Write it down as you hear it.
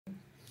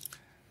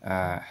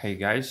Hey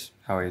guys,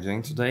 how are you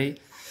doing today?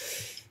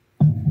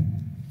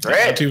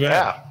 Great. Not too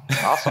bad.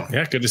 Yeah. Awesome.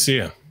 Yeah, good to see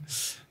you.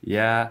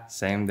 Yeah,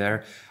 same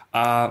there.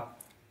 Uh,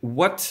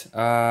 what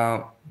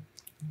uh,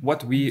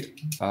 what we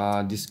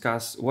will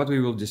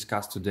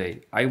discuss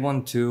today? I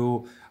want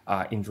to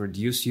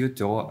introduce you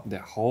to the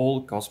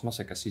whole Cosmos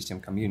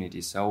ecosystem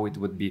community. So it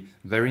would be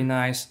very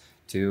nice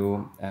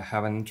to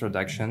have an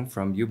introduction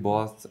from you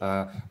both.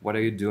 What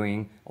are you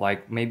doing?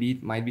 Like maybe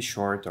it might be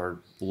short or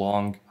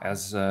long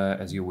as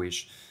you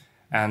wish.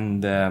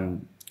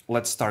 And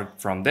let's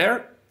start from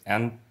there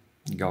and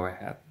go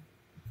ahead.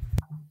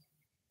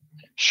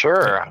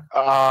 Sure.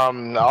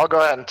 I'll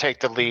go ahead and take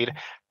the lead.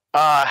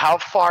 How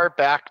far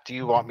back do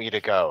you want me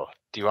to go?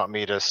 Do you want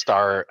me to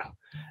start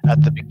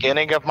at the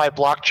beginning of my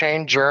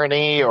blockchain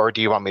journey, or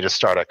do you want me to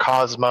start at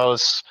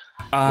Cosmos?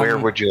 Where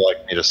would you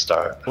like me to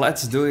start?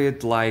 Let's do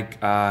it like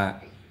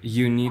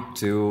you need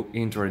to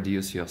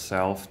introduce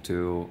yourself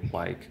to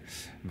like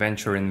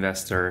venture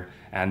investor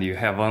and you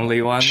have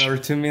only 1 or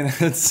 2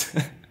 minutes.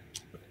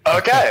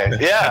 Okay.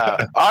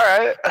 Yeah. All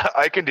right.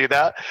 I can do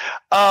that.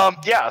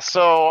 Yeah.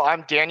 So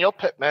I'm Daniel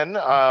Pittman,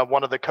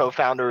 one of the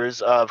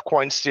co-founders of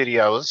Coin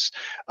Studios.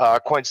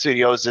 Coin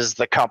Studios is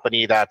the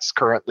company that's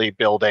currently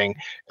building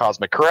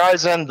Cosmic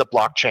Horizon, the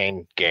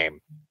blockchain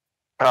game.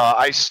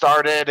 I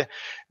started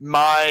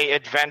my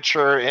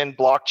adventure in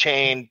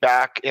blockchain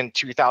back in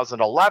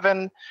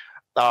 2011.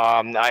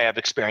 I have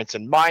experience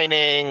in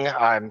mining.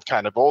 I'm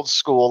kind of old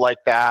school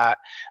like that.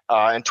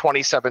 In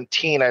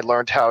 2017, I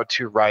learned how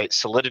to write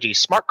Solidity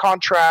smart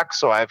contracts.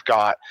 So I've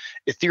got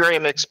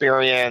Ethereum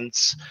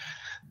experience.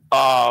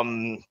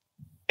 And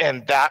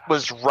that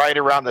was right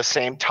around the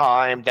same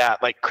time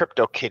that like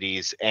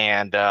CryptoKitties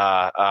and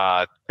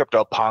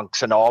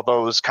CryptoPunks and all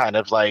those kind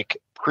of like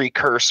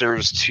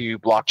precursors to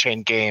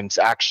blockchain games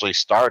actually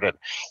started.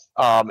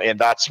 And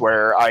that's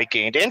where I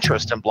gained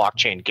interest in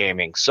blockchain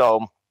gaming.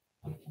 So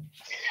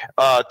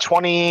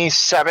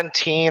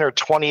 2017 or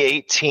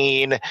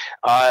 2018,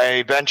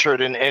 I ventured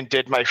and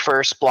did my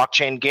first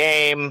blockchain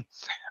game.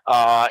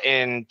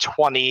 In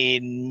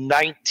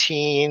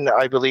 2019,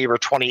 I believe, or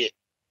 20,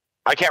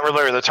 I can't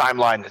remember the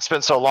timeline. It's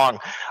been so long.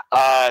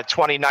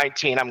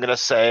 2019, I'm going to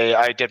say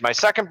I did my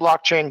second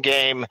blockchain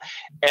game.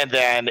 And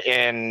then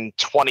in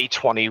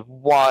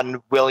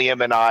 2021,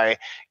 William and I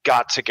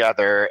got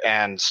together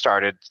and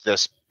started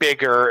this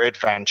bigger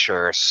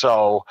adventure.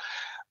 So,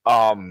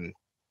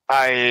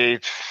 I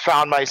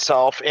found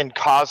myself in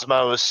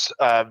Cosmos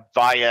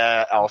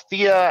via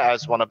Althea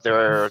as one of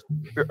their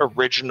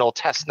original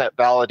testnet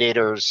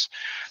validators.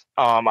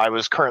 I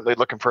was currently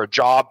looking for a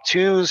job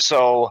too,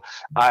 so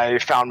I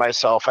found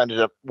myself ended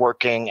up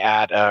working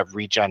at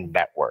Regen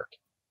Network.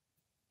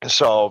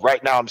 So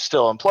right now I'm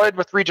still employed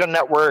with Regen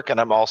Network,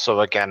 and I'm also,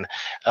 again,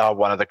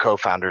 one of the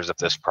co-founders of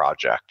this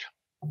project.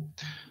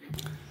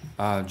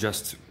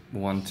 Just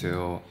want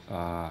to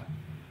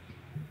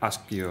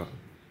ask you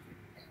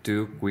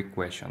 2 quick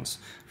questions.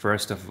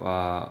 First of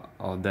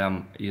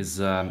them is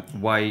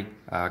why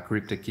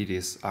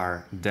CryptoKitties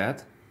are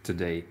dead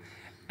today,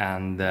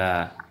 and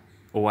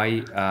why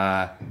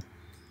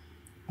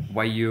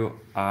you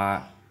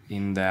are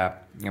in the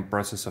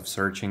process of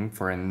searching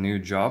for a new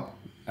job,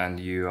 and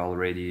you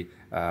already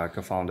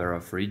co-founder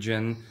of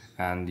Regen,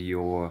 and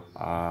you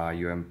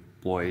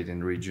employed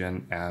in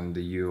Regen, and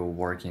you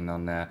working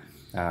on the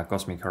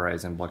Cosmic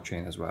Horizon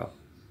blockchain as well.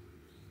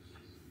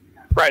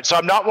 Right. So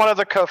I'm not one of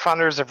the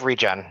co-founders of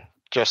Regen.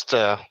 Just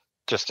to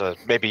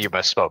maybe you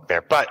misspoke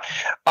there, but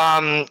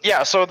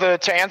yeah. So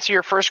to answer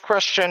your first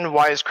question,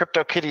 why is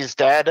CryptoKitties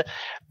dead?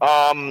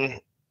 I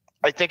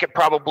think it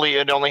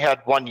only had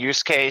one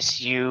use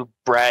case. You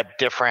bred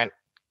different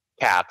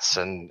cats,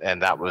 and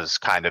that was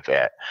kind of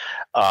it.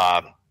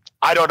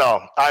 I don't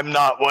know. I'm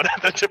not one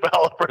of the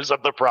developers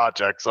of the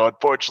project, so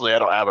unfortunately I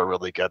don't have a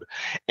really good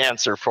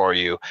answer for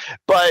you.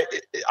 But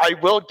I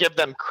will give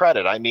them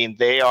credit. I mean,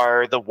 they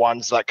are the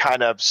ones that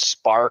kind of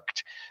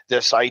sparked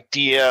this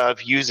idea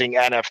of using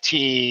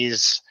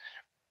NFTs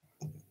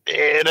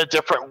in a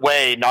different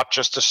way, not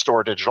just to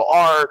store digital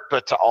art,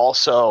 but to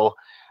also,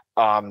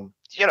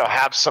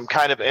 have some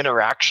kind of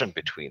interaction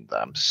between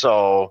them.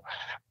 So,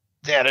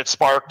 and it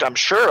sparked, I'm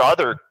sure,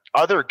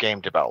 other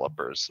game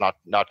developers,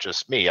 not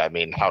just me. I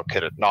mean, how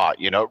could it not?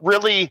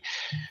 Really,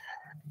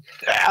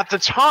 at the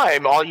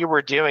time, all you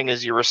were doing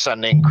is you were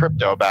sending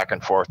crypto back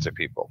and forth to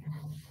people.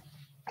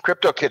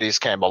 CryptoKitties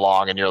came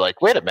along, and you're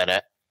like, wait a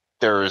minute,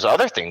 there's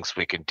other things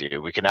we can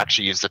do. We can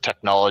actually use the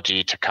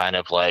technology to kind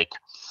of like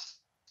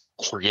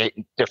create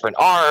different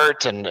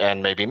art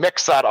and maybe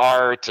mix that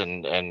art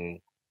and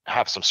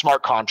have some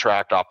smart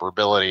contract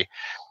operability.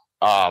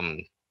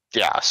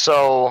 Yeah,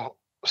 so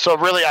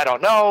really, I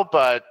don't know,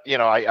 but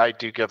I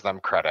do give them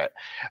credit.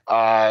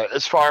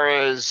 As far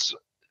as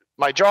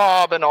my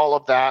job and all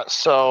of that,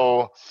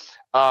 so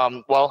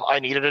well,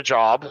 I needed a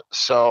job,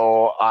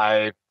 so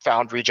I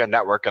found Regen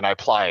Network and I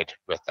applied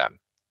with them.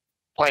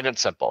 Plain and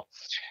simple.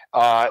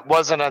 It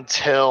wasn't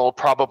until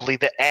probably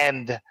the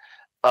end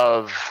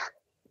of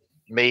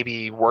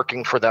maybe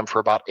working for them for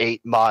about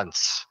 8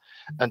 months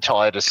until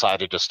I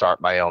decided to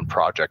start my own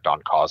project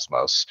on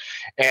Cosmos.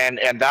 And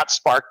that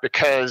sparked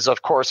because,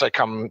 of course,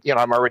 I'm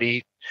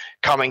already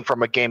coming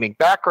from a gaming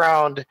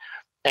background,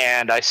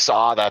 and I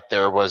saw that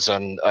there was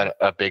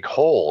a big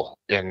hole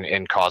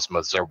in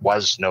Cosmos. There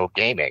was no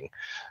gaming.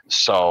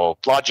 So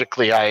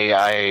logically,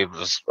 I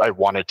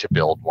wanted to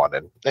build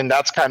one, and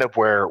that's kind of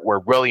where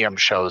William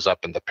shows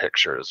up in the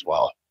picture as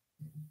well.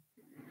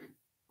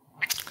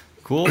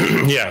 Cool.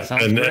 Yeah,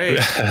 sounds great.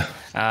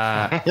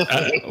 I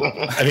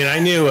mean,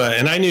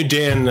 I knew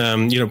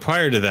Dan,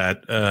 prior to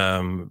that,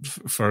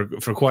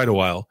 for quite a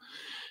while,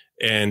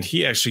 and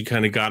he actually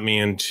kind of got me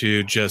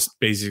into just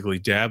basically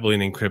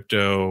dabbling in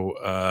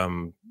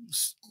crypto,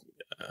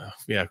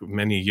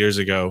 many years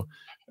ago.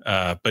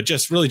 But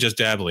just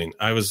dabbling.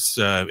 I was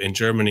in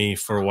Germany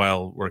for a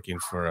while working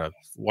for a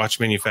watch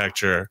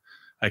manufacturer.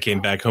 I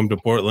came back home to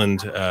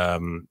Portland,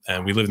 and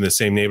we lived in the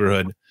same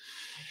neighborhood,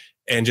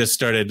 and just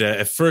started.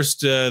 At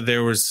first,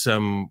 there was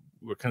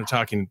we're kind of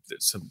talking.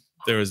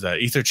 There was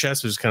Ether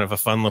Chess, which was kind of a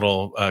fun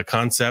little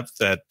concept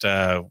that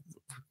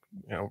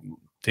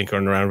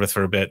tinkering around with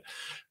for a bit.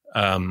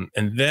 And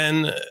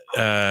then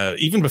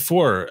even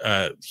before,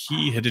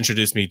 he had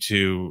introduced me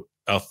to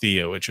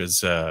Althea, which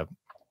was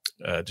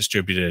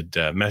distributed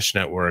mesh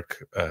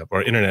network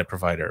or internet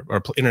provider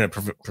or internet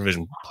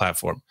provision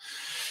platform.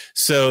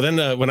 So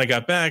then when I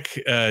got back,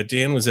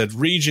 Dan was at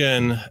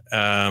Regen.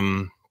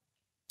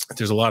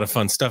 There's a lot of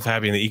fun stuff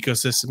happening in the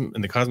ecosystem,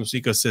 in the Cosmos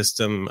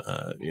ecosystem.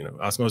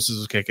 Osmosis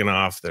was kicking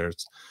off.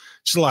 There's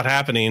just a lot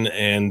happening.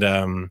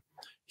 And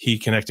he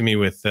connected me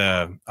with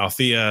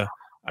Althea.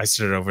 I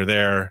started over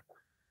there.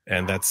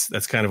 And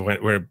that's kind of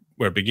where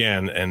it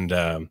began. And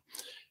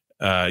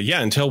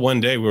until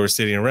one day we were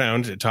sitting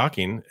around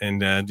talking,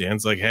 and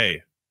Dan's like,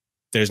 "Hey,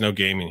 there's no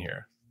gaming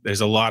here.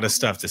 There's a lot of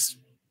stuff. The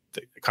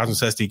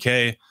Cosmos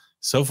SDK,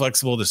 so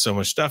flexible. There's so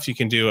much stuff you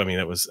can do." I mean,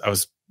 I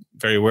was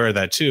very aware of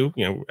that too,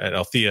 at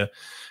Althea,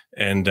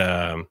 and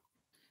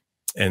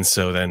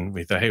so then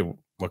we thought, "Hey,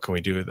 what can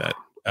we do with that?"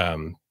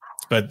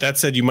 But that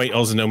said, you might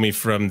also know me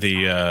from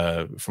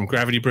from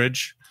Gravity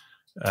Bridge,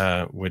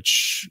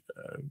 which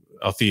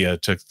Althea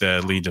took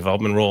the lead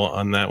development role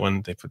on that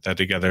one. They put that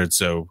together.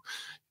 So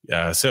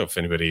if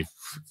anybody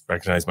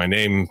recognized my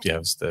name, I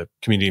was the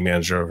community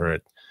manager over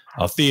at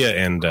Althea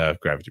and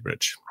Gravity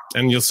Bridge.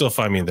 And you'll still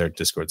find me in their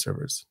Discord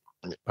servers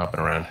popping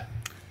around.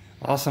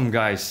 Awesome,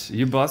 guys.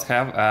 You both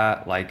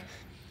have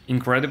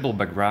incredible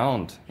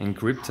background in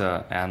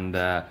crypto, and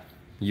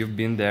you've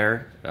been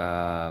there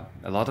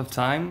a lot of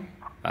time.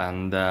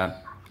 And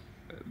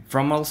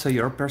from also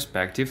your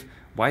perspective,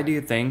 why do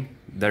you think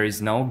there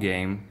is no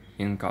game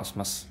in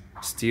Cosmos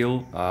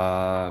still?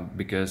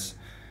 Because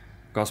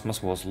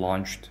Cosmos was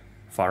launched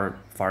far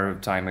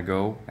time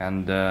ago,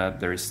 and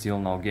there is still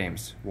no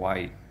games.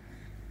 Why?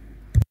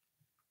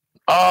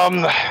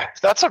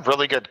 That's a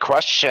really good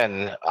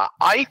question.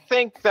 I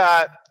think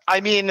that,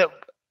 when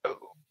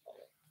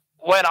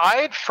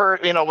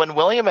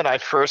William and I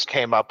first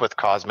came up with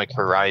Cosmic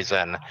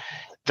Horizon,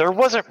 there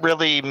wasn't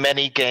really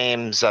many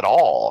games at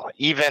all,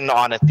 even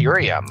on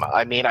Ethereum.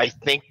 I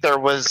think there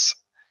was,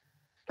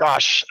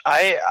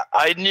 I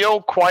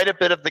know quite a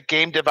bit of the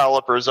game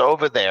developers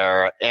over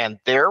there, and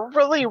there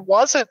really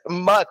wasn't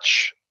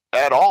much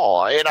at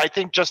all. And I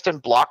think just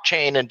in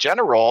blockchain in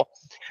general,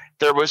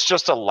 there was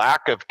just a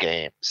lack of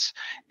games.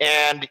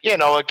 And,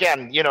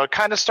 it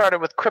kind of started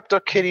with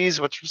CryptoKitties,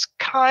 which was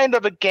kind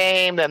of a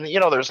game. And,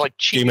 there's like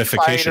Chibi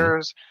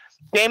Fighters.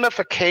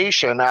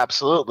 Gamification,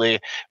 absolutely.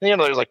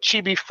 There's like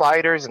Chibi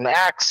Fighters and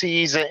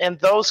Axes, and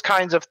those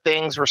kinds of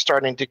things were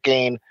starting to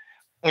gain,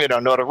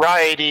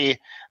 notoriety.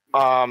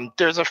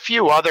 There's a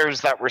few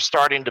others that were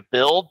starting to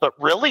build, but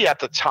really at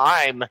the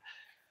time,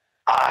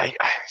 I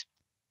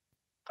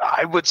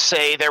would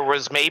say there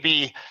was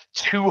maybe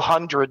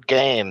 200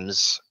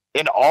 games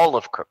in all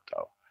of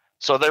crypto.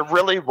 So there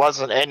really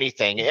wasn't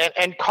anything.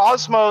 And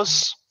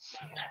Cosmos,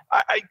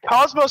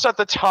 Cosmos at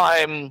the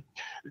time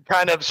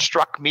kind of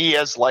struck me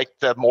as like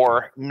the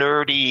more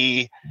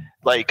nerdy,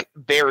 like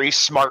very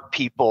smart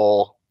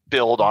people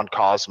build on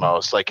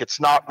Cosmos. Like it's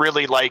not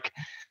really like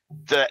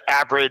the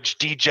average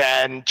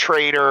degen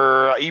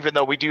trader, even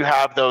though we do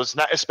have those,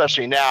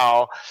 especially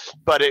now,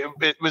 but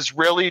it was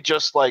really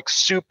just like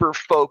super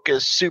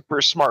focused,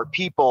 super smart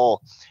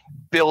people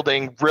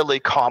building really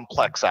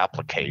complex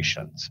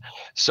applications.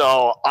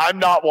 So I'm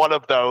not one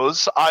of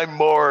those. I'm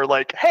more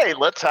like, hey,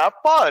 let's have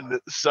fun.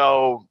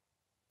 So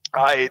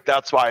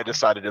that's why I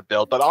decided to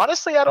build. But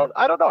honestly, I don't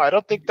know. I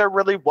don't think there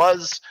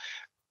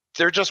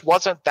just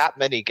wasn't that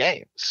many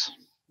games.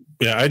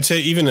 Yeah, I'd say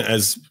even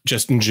as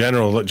just in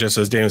general, just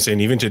as Dan was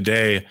saying, even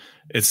today,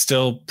 it's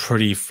still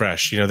pretty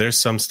fresh. There's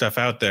some stuff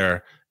out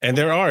there, and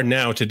there are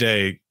now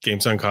today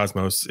games on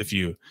Cosmos. If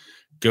you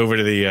go over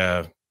to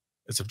the,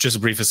 it's just a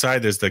brief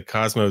aside, there's the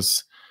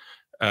Cosmos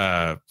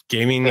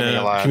gaming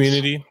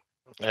community.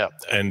 Yeah.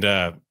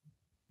 And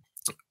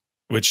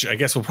which I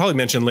guess we'll probably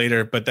mention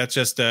later, but that's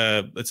just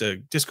it's a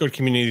Discord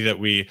community that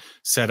we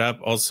set up.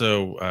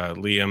 Also,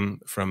 Liam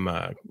from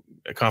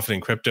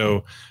Confident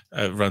Crypto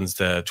runs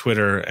the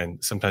Twitter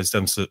and sometimes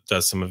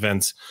does some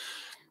events.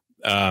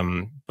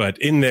 But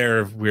in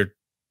there, we're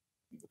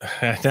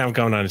now I'm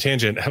going on a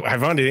tangent.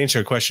 I've already answered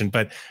your question,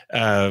 but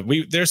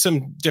there's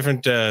some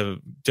different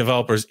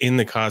developers in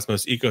the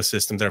Cosmos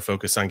ecosystem that are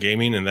focused on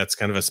gaming, and that's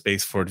kind of a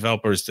space for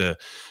developers to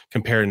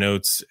compare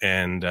notes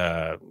and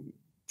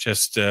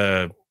just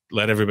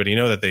let everybody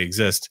know that they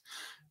exist.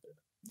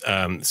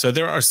 So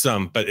there are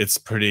some, but it's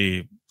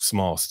pretty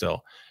small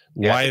still.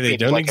 Why they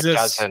don't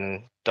exist? A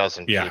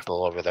dozen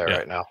people over there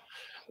right now.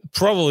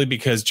 Probably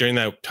because during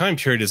that time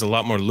period is a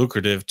lot more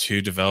lucrative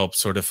to develop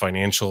sort of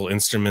financial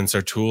instruments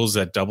or tools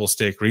that double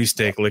stake,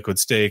 restake, liquid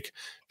stake,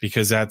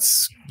 because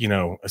that's,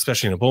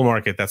 especially in a bull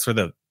market, that's where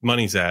the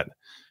money's at.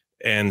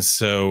 And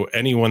so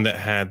anyone that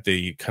had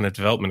the kind of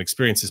development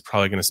experience is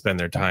probably going to spend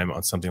their time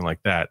on something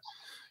like that.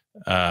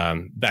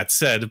 That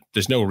said,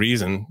 there's no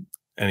reason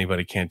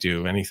anybody can't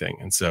do anything.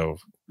 And so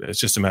it's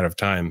just a matter of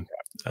time.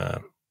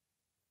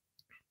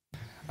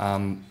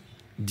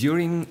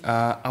 During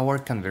our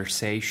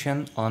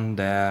conversation on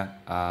the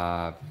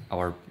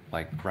our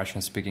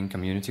Russian-speaking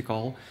community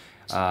call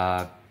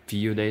a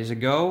few days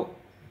ago,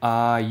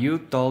 you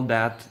told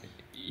that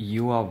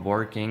you are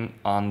working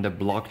on the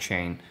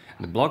blockchain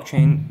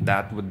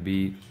that would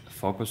be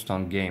focused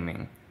on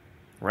gaming,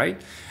 right?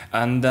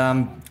 And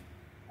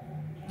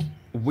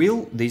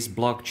will this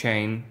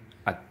blockchain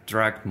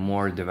attract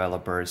more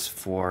developers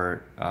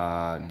for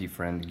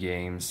different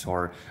games,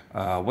 or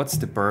what's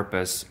the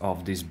purpose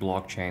of this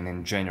blockchain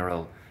in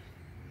general?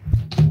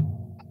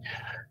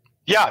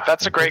 Yeah,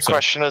 that's a great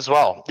question as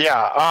well.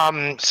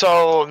 Yeah,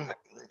 so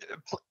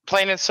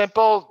plain and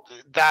simple,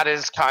 that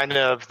is kind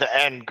of the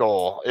end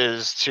goal,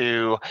 is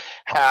to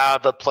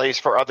have a place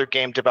for other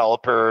game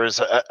developers,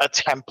 a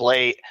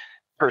template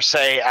per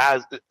se,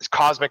 as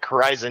Cosmic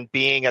Horizon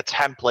being a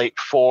template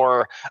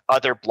for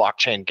other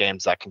blockchain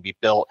games that can be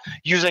built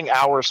using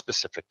our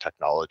specific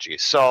technology.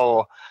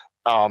 So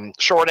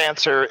short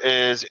answer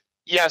is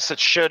yes, it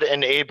should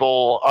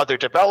enable other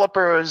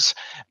developers.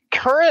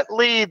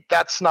 Currently,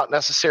 that's not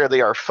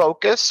necessarily our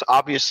focus.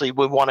 Obviously,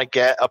 we want to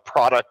get a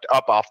product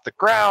up off the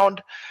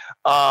ground.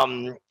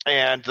 And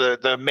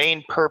the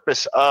main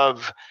purpose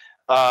of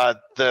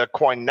the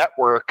Coin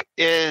Network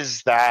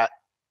is that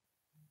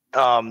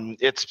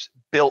it's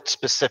built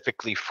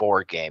specifically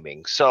for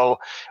gaming. So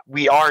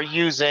we are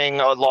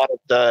using a lot of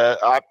the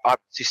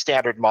obviously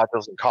standard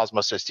modules in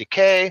Cosmos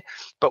SDK,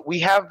 but we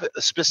have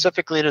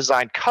specifically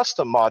designed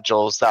custom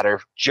modules that are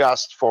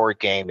just for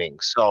gaming.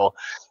 So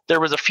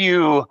there was a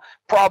few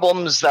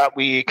problems that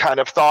we kind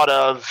of thought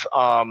of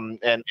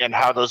and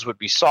how those would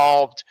be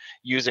solved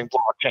using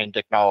blockchain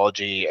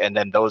technology, and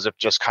then those have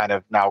just kind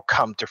of now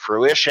come to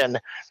fruition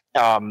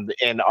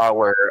in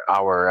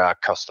our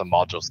custom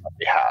modules that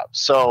we have.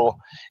 So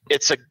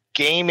it's a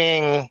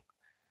gaming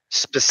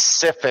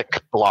specific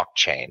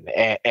blockchain,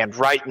 and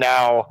right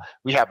now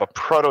we have a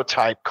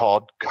prototype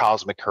called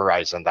Cosmic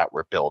Horizon that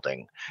we're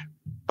building,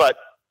 but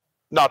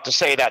not to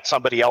say that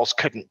somebody else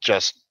couldn't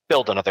just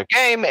build another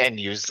game and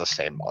use the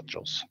same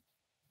modules.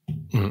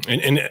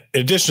 And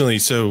additionally,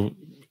 so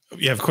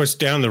yeah, of course,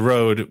 down the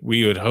road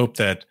we would hope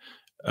that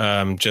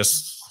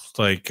just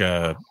like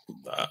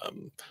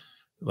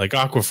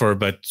Aquifer,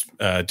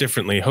 but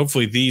differently.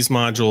 Hopefully, these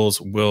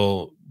modules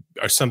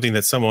are something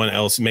that someone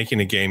else making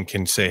a game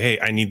can say, "Hey,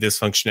 I need this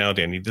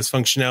functionality. I need this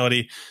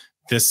functionality.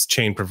 This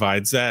chain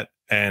provides that,"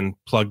 and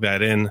plug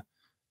that in,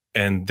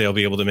 and they'll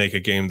be able to make a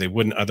game they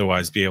wouldn't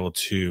otherwise be able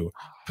to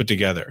put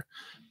together.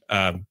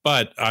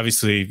 But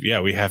obviously, yeah,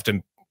 we have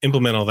to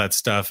implement all that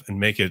stuff and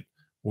make it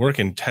work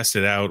and test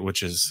it out,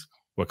 which is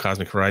what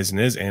Cosmic Horizon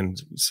is,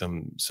 and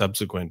some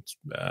subsequent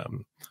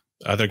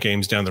other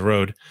games down the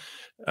road.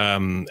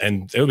 And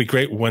it would be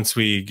great once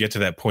we get to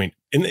that point.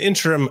 In the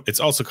interim, it's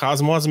also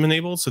Cosmosm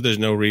enabled, so there's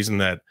no reason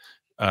that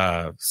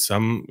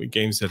some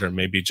games that are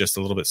maybe just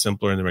a little bit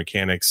simpler in their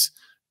mechanics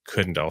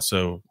couldn't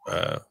also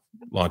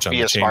launch on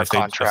the chain if they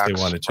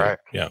wanted to. Right.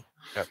 Yeah.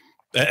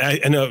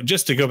 I know.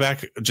 Just to go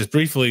back, just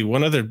briefly,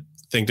 one other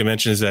thing to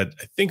mention is that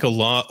I think a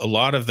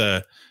lot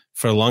of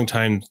for a long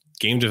time,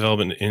 game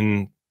development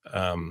in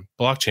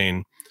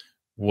blockchain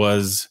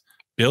was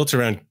built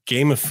around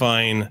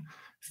gamifying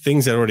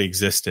things that already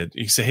existed.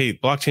 You say, "Hey,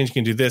 blockchain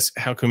can do this.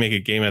 How can we make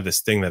a game out of this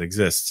thing that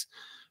exists?"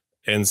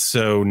 And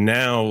so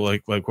now,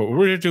 like what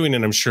we're doing,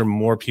 and I'm sure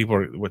more people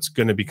are, what's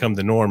going to become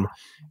the norm,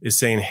 is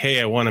saying,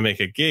 "Hey, I want to make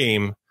a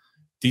game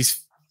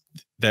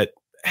that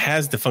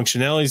has the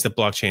functionalities that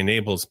blockchain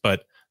enables,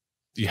 but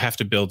you have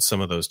to build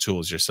some of those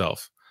tools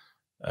yourself,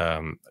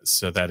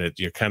 so that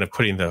you're kind of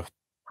putting the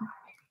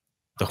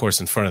horse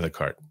in front of the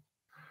cart."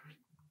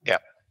 Yeah,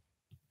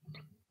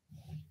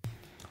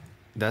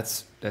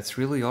 that's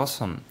really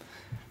awesome.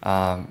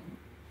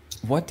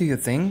 What do you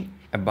think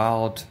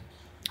about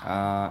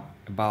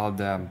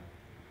the,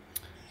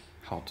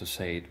 how to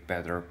say it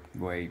better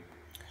way?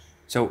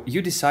 So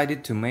you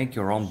decided to make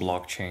your own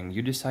blockchain,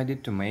 you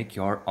decided to make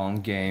your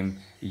own game,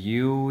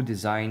 you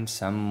designed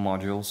some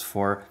modules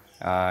for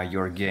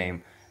your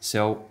game.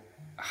 So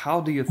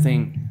how do you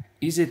think,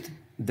 is it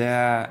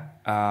the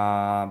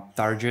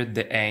target,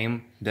 the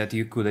aim that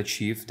you could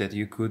achieve, that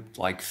you could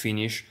like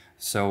finish.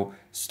 So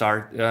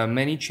start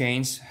many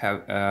chains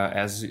have,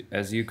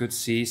 as you could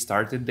see,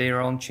 started their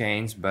own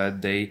chains,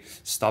 but they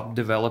stopped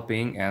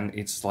developing, and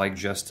it's like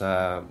just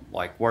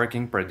like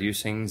working,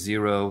 producing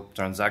zero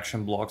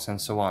transaction blocks and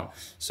so on.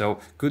 So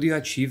could you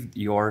achieve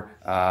your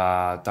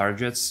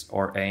targets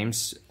or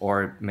aims,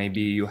 or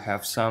maybe you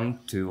have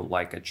some to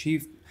like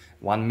achieve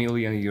 1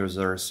 million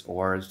users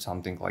or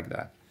something like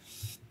that?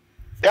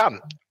 Yeah,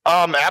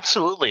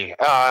 absolutely.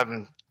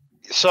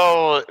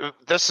 So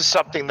this is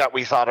something that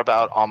we thought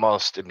about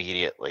almost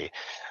immediately.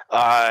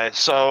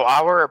 So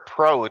our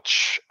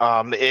approach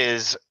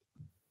is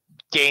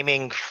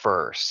gaming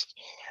first.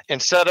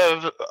 Instead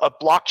of a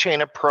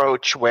blockchain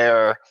approach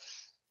where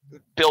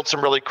build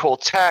some really cool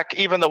tech,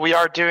 even though we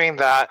are doing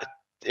that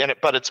in it,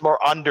 but it's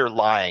more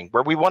underlying,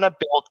 where we want to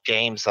build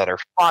games that are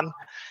fun.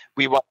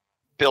 We want to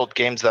build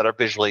games that are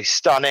visually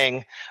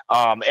stunning,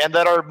 and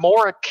that are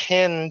more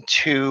akin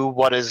to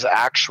what is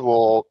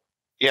actually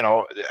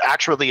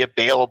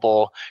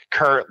available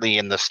currently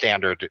in the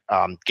standard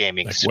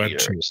gaming like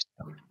spheres,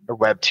 or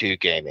Web 2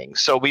 gaming.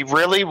 So we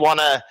really want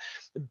to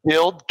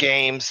build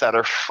games that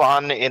are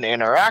fun and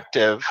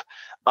interactive,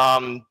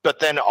 but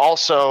then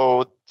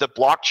also the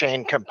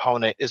blockchain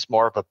component is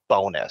more of a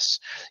bonus.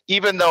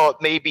 Even though it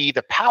may be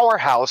the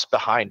powerhouse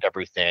behind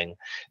everything,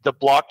 the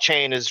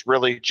blockchain is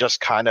really just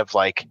kind of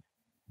like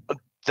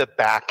the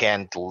back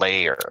end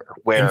layer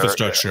where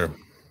infrastructure.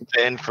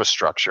 The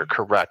infrastructure,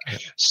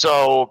 correct.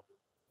 So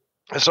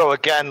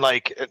again,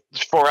 like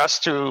for us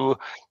to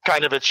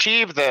kind of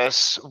achieve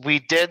this, we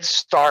did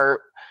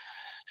start.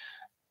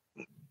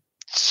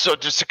 So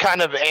just to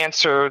kind of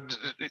answer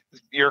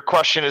your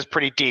question is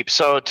pretty deep.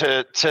 So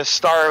to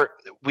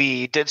start,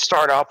 we did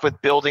start off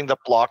with building the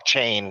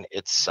blockchain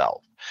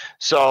itself.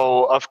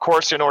 So of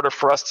course, in order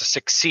for us to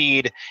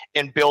succeed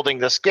in building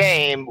this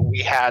game, we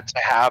had to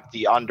have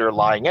the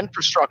underlying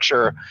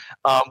infrastructure,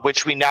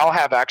 which we now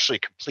have actually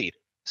completed.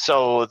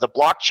 So the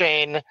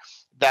blockchain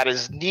that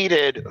is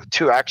needed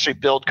to actually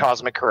build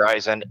Cosmic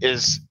Horizon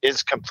is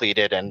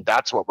completed, and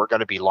that's what we're going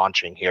to be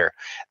launching here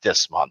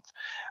this month.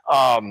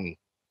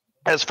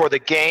 As for the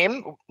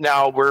game,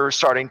 now we're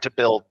starting to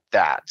build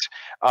that.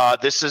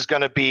 This is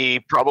going to be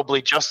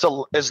probably just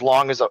as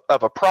long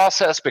of a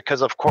process,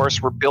 because of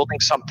course we're building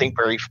something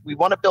we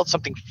want to build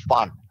something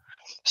fun,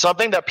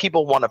 something that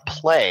people want to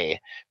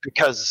play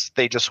because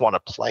they just want to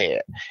play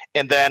it.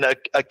 And then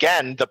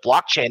again, the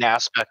blockchain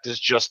aspect is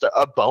just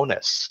a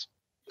bonus.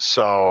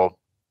 So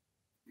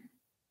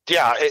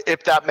yeah,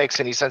 if that makes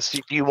any sense.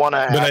 Do you want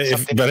to?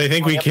 But I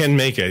think we can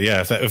make it.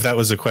 Yeah, if that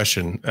was a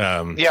question.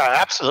 Yeah,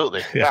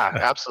 absolutely. Yeah,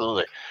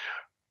 absolutely.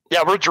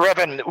 Yeah, we're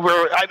driven.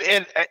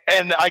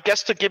 And I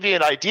guess to give you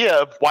an idea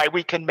of why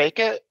we can make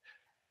it,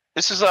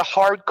 this is a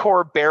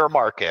hardcore bear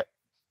market.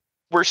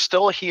 We're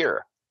still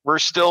here. We're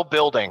still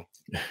building.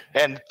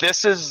 And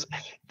this is,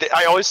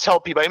 I always tell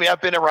people, I mean,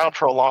 I've been around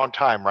for a long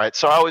time, right?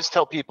 So I always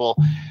tell people,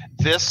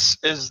 this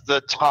is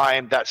the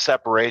time that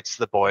separates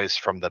the boys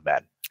from the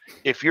men.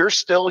 If you're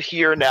still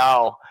here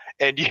now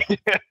and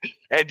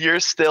you're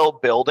still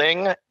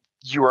building,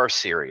 you are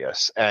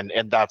serious. And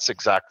that's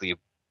exactly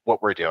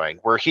what we're doing.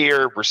 We're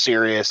here, we're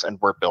serious, and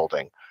we're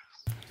building.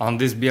 On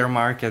this bear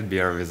market,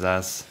 bear with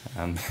us,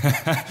 and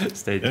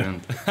stay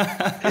tuned.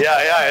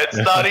 Yeah, it's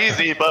not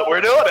easy, but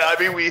we're doing it. I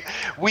mean,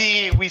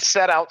 we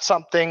set out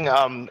something.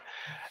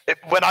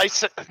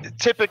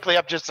 Typically,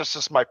 this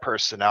is my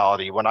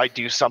personality. When I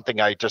do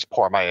something, I just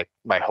pour my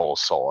whole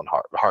soul and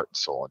heart and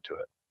soul into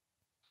it.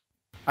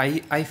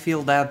 I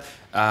feel that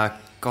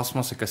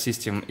Cosmos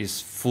ecosystem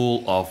is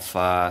full of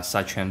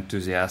such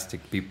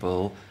enthusiastic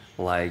people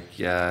like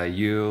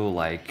you,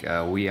 like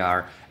we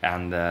are,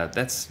 and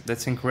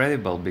that's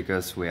incredible,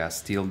 because we are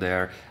still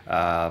there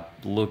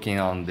looking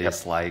on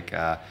this like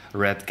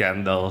red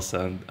candles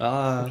and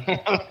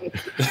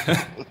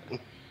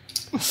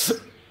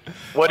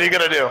what are you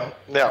gonna do?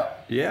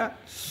 Yeah.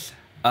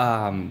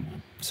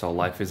 So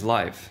life is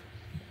life.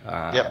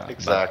 Yeah,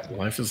 exactly.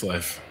 Life is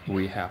life.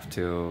 We have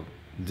to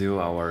do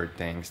our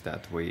things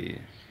that we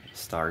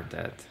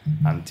started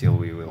until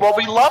we will. Well,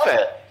 we love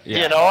it,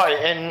 you know,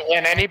 and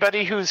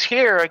anybody who's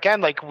here,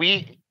 again, like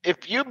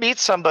if you meet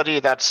somebody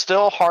that's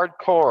still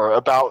hardcore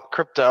about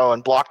crypto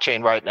and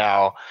blockchain right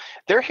now,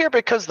 they're here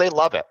because they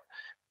love it.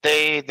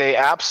 They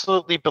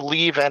absolutely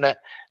believe in it.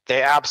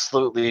 They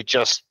absolutely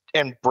just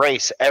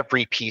embrace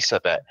every piece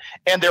of it.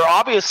 And they're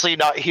obviously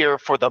not here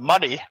for the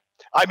money.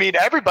 I mean,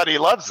 everybody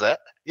loves it,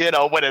 you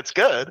know, when it's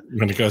good.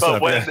 When it goes up,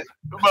 when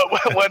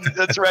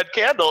it's red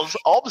candles,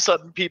 all of a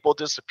sudden people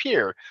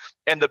disappear.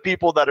 And the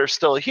people that are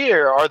still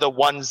here are the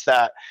ones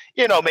that,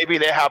 you know, maybe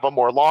they have a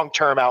more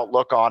long-term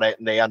outlook on it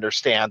and they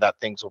understand that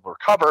things will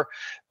recover,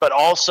 but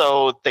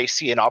also they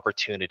see an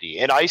opportunity.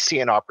 And I see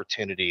an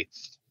opportunity.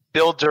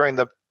 Build during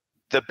the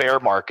bear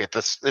market.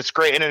 It's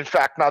great. And in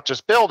fact, not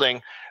just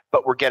building,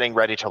 but we're getting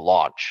ready to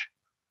launch.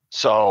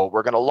 So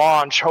we're going to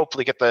launch,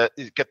 hopefully get the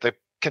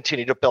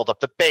continue to build up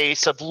the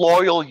base of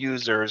loyal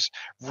users,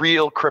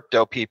 real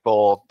crypto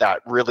people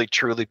that really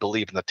truly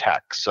believe in the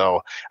tech.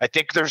 So I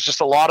think there's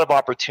just a lot of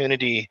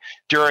opportunity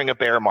during a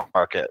bear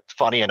market,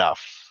 funny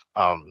enough.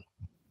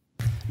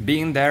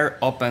 Being there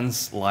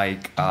opens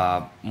like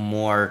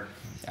more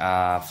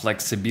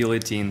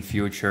flexibility in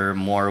future,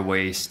 more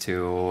ways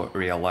to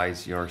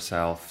realize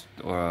yourself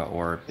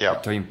or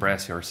to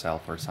impress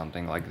yourself or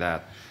something like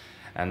that.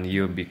 And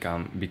you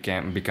become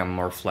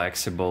more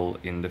flexible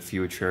in the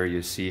future.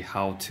 You see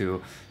how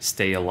to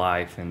stay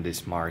alive in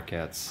these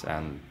markets,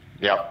 and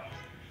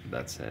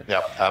that's it.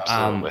 Yep,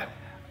 absolutely.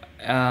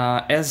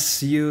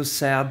 As you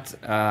said,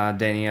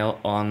 Daniel,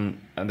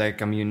 on the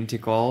community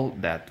call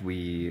that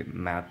we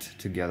met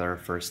together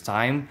first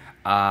time,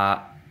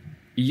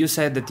 you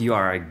said that you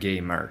are a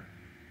gamer.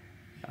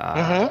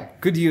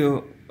 Could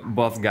you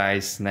both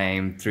guys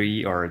name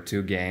 3 or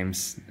 2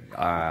 games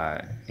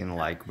in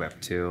like Web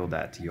 2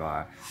 that you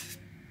are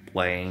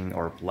playing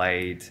or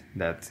played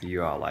that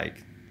you are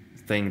like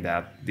think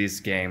that this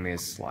game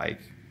is like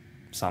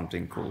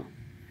something cool?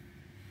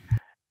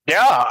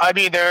 Yeah, I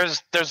mean,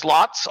 there's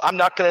lots. I'm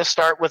not going to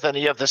start with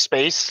any of the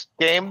space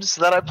games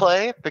that I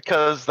play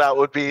because that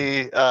would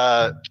be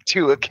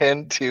too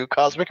akin to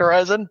Cosmic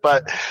Horizon.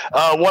 But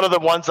one of the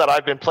ones that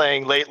I've been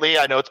playing lately,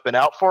 I know it's been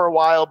out for a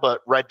while,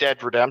 but Red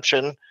Dead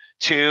Redemption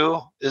 2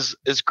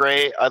 is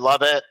great. I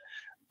love it.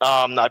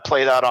 I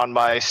play that on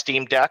my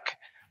Steam Deck.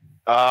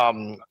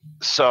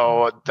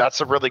 So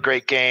that's a really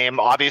great game.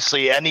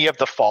 Obviously, any of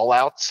the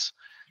Fallouts.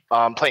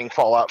 Playing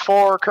Fallout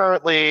 4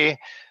 currently.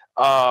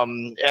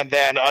 And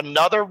then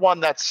another one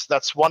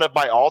that's one of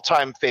my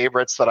all-time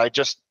favorites that I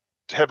just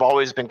have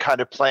always been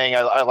kind of playing.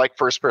 I like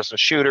first-person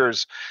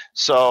shooters,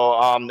 so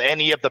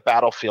any of the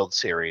Battlefield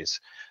series.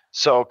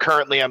 So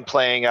currently, I'm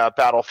playing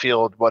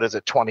Battlefield. What is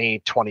it?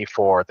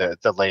 2024,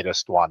 the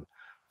latest one.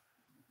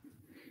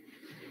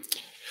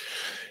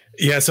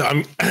 Yeah,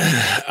 so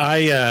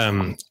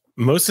I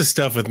most of the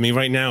stuff with me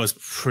right now is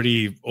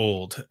pretty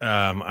old.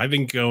 I've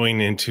been going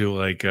into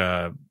like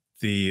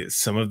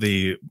some of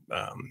the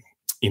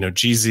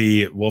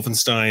GZ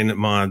Wolfenstein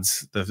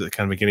mods that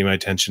kind of getting my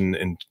attention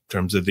in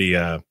terms of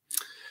the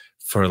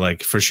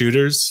for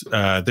shooters.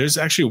 There's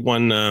actually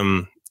one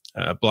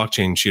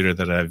blockchain shooter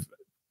that I've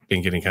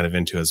been getting kind of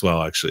into as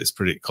well. Actually, it's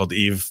pretty called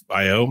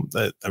Eve.io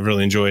that I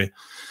really enjoy.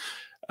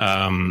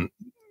 And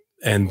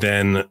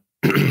then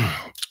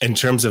in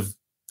terms of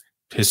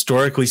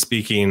historically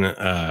speaking,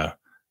 I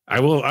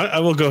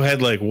will go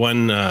ahead like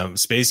one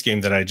space game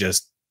that I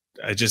just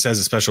has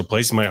a special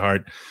place in my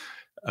heart.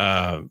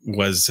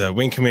 Was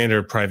Wing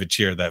Commander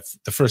Privateer, the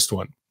first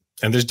one,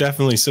 and there's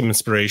definitely some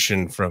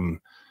inspiration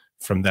from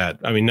that.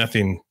 I mean,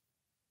 nothing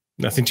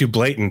too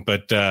blatant,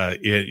 but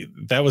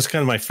that was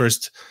kind of my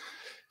first.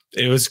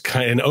 It was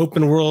kind of an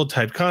open world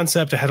type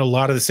concept. It had a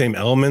lot of the same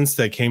elements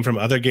that came from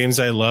other games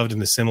I loved in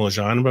the similar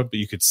genre, but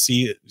you could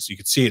see it,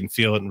 and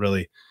feel it, and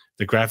really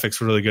the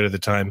graphics were really good at the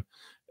time.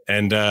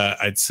 And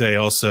I'd say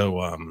also,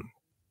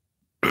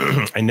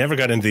 I never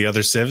got into the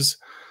other Civs,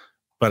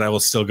 but I will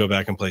still go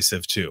back and play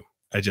Civ 2.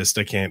 I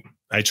can't.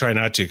 I try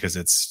not to because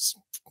it's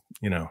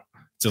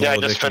it's a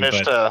little.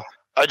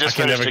 I just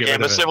finished a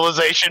game of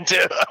Civilization 2.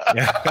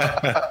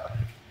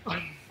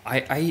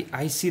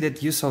 I see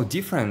that you're so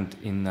different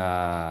in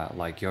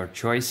like your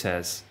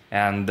choices,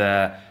 and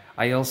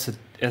I also,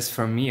 as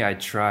for me, I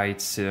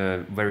tried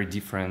very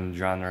different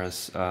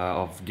genres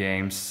of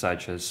games,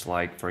 such as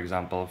like, for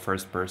example,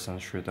 first-person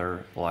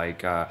shooter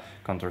like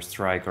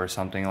Counter-Strike or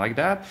something like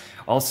that.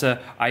 Also,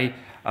 I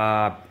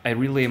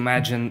really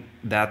imagine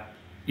that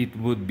it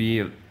would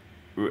be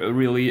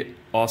really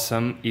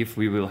awesome if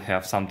we will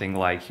have something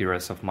like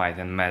Heroes of Might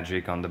and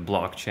Magic on the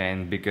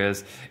blockchain,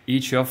 because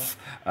each of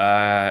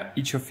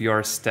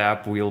your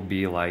step will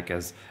be like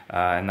as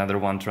another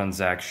one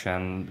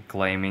transaction.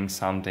 Claiming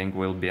something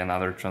will be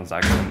another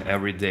transaction.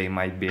 Every day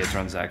might be a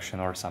transaction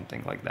or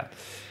something like that.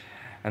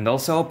 And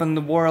also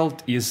open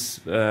world is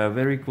a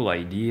very cool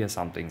idea,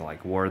 something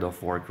like World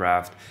of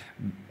Warcraft.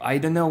 I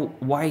don't know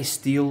why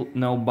still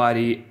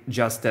nobody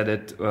just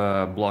added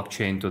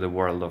blockchain to the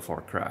World of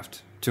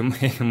Warcraft to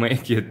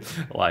make it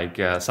like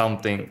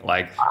something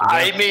like...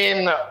 I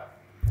mean,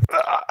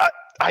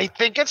 I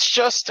think it's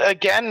just,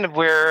 again,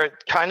 we're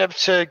kind of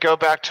to go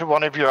back to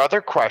one of your other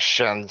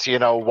questions,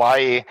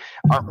 why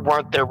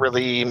weren't there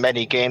really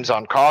many games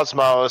on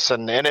Cosmos?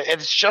 And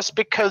it's just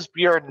because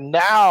we are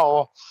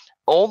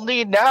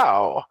only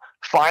now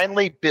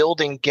finally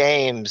building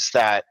games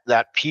that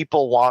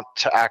people want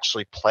to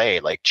actually play,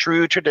 like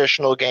true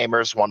traditional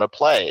gamers want to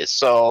play.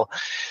 So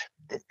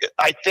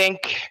I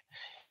think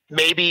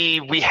maybe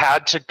we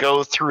had to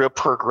go through a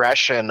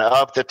progression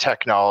of the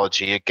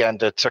technology, again,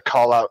 to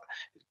call out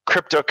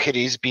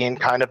CryptoKitties being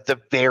kind of the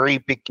very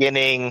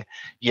beginning,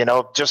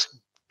 just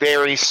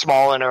very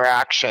small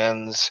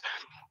interactions,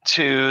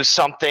 to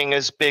something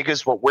as big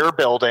as what we're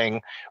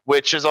building,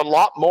 which is a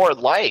lot more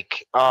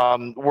like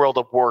World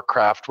of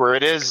Warcraft, where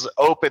it is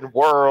open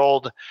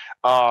world,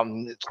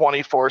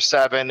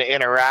 24/7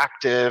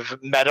 interactive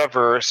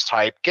metaverse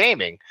type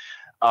gaming.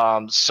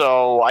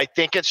 So I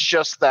think it's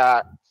just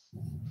that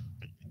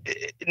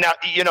now,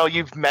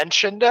 you've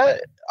mentioned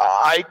it.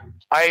 I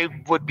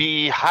would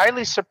be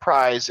highly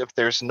surprised if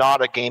there's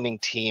not a gaming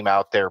team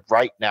out there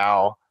right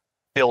now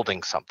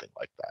building something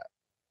like that.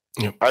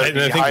 Yeah. And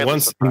I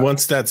think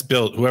once that's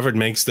built, whoever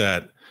makes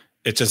that,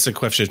 it's just a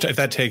question. If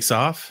that takes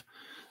off,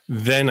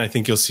 then I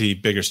think you'll see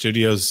bigger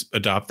studios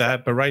adopt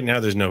that. But right now,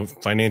 there's no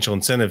financial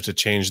incentive to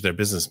change their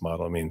business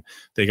model. I mean,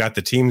 they got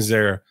the teams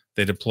there.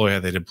 They deploy how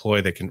they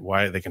deploy. They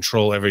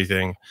control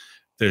everything.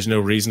 There's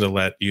no reason to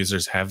let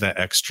users have that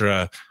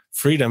extra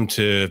freedom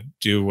to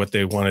do what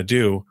they want to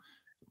do,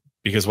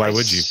 because why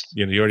would you?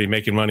 You're already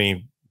making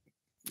money.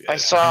 I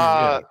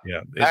saw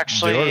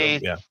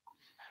actually.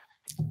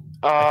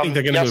 I think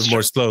they're going to move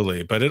more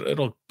slowly, but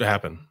it'll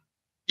happen.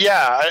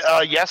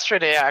 Yeah,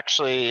 yesterday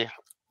actually,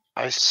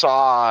 I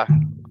saw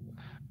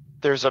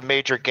there's a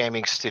major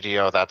gaming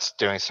studio that's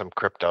doing some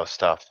crypto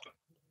stuff.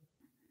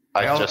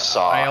 I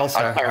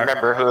can't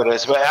remember who it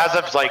is, but as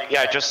of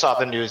I just saw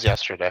the news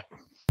yesterday.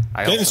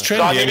 It's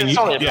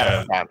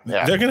trendy.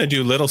 They're going to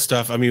do little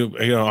stuff. I mean,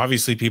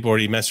 obviously people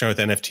already messing around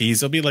with NFTs.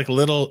 There'll be like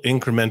little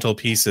incremental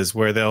pieces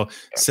where they'll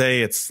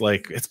say it's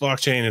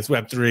blockchain, it's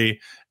Web3,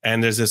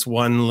 and there's this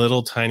one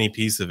little tiny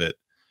piece of it.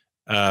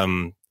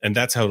 And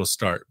that's how it'll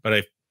start.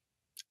 But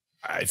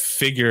I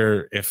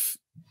figure if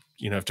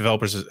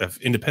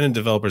independent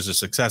developers are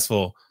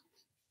successful,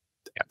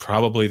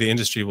 probably the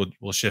industry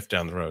will shift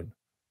down the road.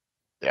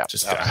 Yeah.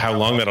 Just how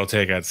long that'll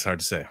take, it's hard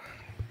to say.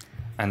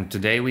 And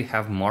today we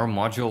have more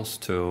modules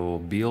to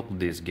build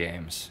these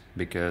games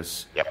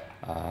because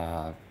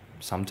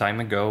some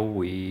time ago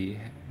we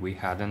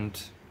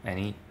hadn't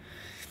any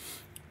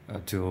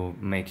to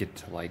make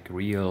it like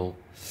real.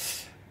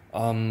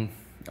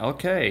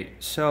 Okay,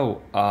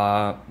 so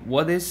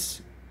what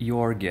is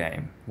your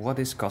game? What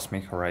is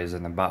Cosmic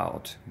Horizon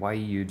about? Why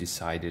you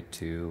decided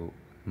to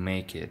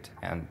make it,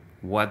 and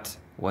what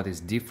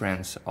is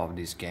difference of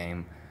this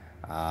game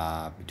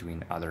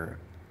between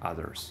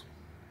others?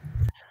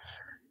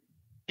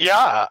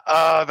 Yeah,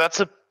 that's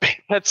a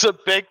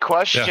big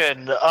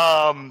question.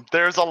 Yeah.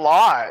 There's a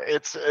lot.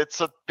 It's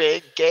a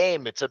big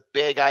game. It's a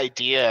big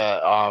idea.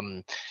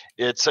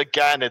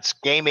 It's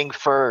gaming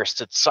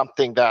first. It's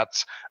something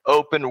that's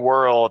open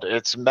world.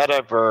 It's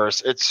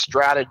metaverse. It's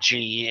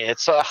strategy.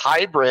 It's a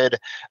hybrid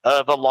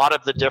of a lot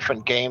of the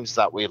different games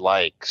that we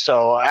like.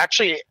 So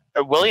actually,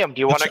 William, do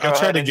you want to go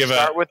ahead and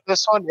start with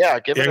this one? Yeah,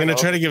 I'm going to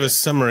try to give a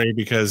summary,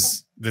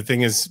 because the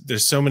thing is,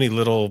 there's so many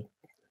little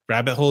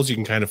rabbit holes you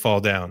can kind of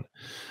fall down.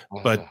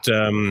 But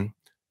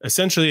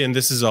essentially, and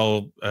this is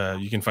all,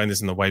 you can find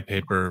this in the white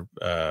paper,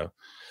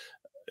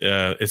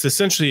 it's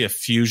essentially a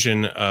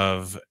fusion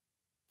of,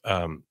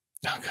 oh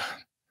God,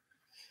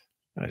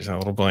 I just had a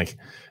little blank,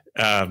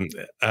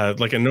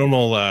 like a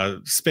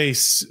normal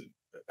space.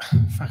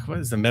 Fuck, what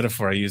is the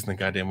metaphor I use in the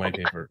goddamn white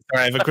paper?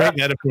 Sorry, I have a great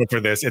metaphor for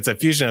this. It's a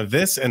fusion of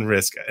this and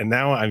Risk. And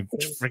now I'm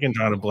freaking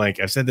drawing a blank.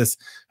 I've said this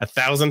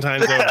 1,000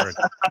 times over.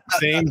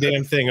 Same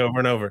damn thing over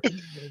and over.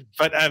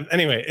 But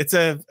anyway, it's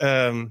a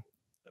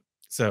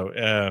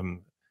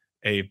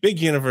big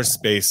universe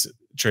space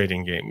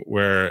trading game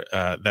where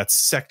that's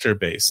sector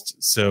based.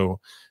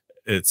 So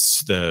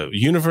it's the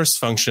universe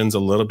functions a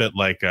little bit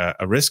like a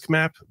Risk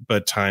map,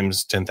 but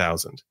times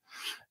 10,000.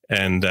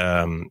 And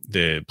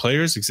the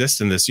players exist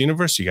in this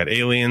universe. You got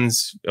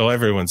aliens. Oh,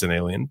 everyone's an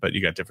alien, but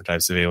you got different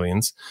types of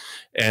aliens.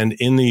 And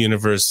in the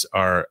universe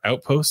are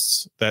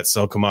outposts that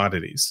sell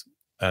commodities.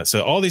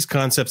 So all these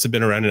concepts have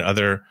been around in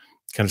other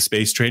kind of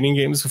space trading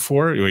games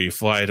before, where you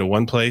fly to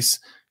one place.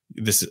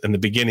 This in the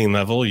beginning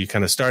level, you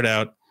kind of start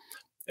out,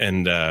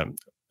 and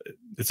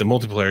it's a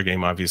multiplayer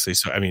game, obviously.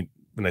 So, I mean,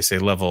 when I say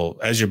level,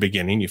 as you're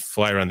beginning, you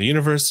fly around the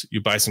universe,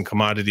 you buy some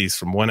commodities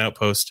from one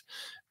outpost,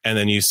 and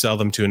then you sell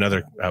them to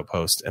another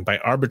outpost. And by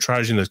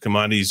arbitraging those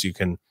commodities, you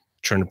can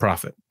turn a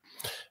profit.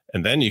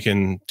 And then you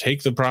can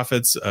take the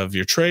profits of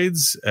your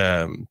trades,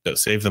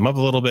 save them up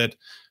a little bit,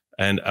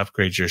 and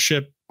upgrade your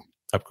ship,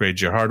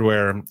 upgrade your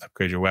hardware,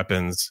 upgrade your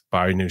weapons,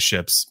 buy new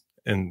ships,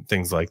 and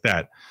things like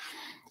that.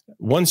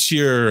 Once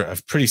you're a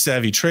pretty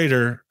savvy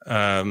trader,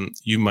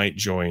 you might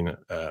join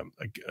a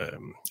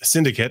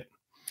syndicate,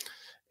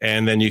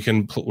 and then you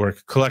can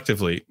work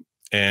collectively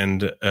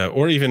and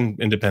or even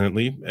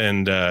independently,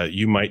 and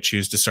you might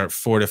choose to start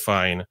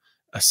fortifying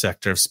a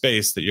sector of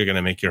space that you're going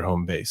to make your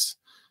home base.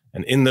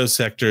 And in those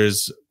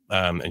sectors,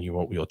 and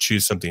you'll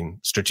choose something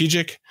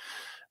strategic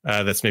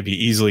that's maybe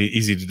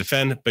easy to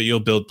defend, but you'll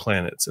build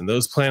planets. And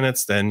those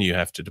planets, then you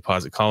have to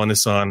deposit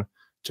colonists on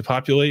to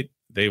populate.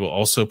 They will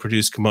also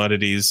produce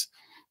commodities,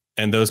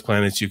 and those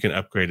planets you can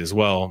upgrade as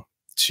well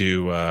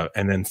to,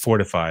 and then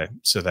fortify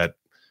so that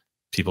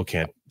people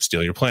can't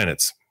steal your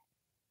planets.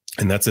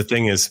 And that's the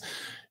thing, is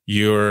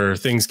your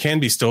things can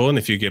be stolen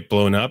if you get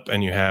blown up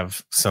and you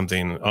have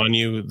something on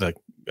you, the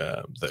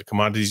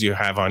commodities you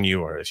have on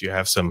you, or if you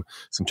have some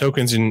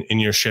tokens in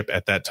your ship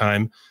at that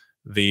time,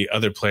 the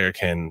other player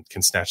can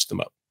snatch them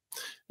up.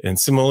 And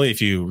similarly,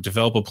 if you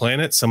develop a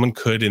planet, someone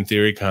could, in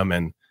theory, come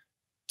and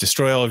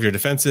destroy all of your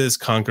defenses,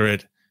 conquer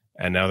it,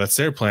 and now that's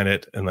their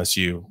planet unless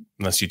you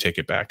take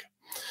it back.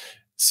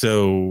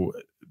 So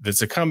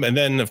that's and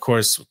then of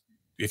course,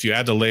 if you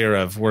add the layer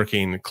of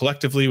working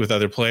collectively with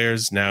other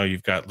players, now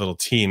you've got little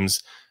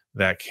teams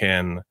that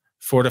can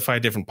fortify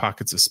different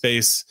pockets of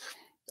space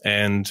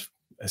and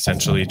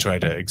essentially try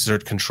to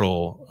exert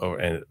control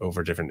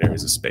over different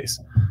areas of space.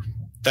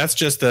 That's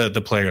just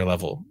the player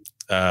level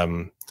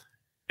and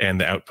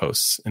the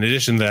outposts. In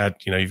addition to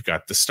that, you've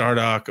got the Star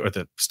Dock or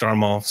the Star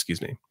Mall,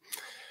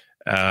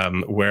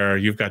 where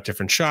you've got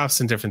different shops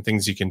and different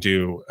things you can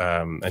do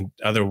and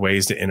other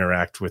ways to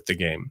interact with the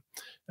game.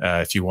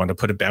 If you want to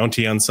put a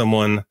bounty on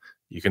someone,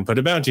 you can put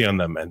a bounty on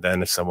them. And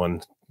then if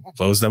someone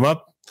blows them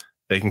up,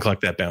 they can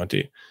collect that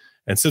bounty.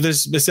 And so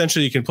there's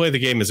essentially, you can play the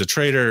game as a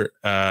trader,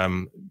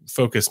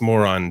 focus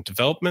more on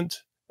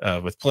development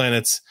with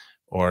planets,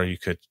 or you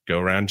could go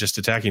around just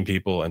attacking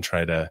people and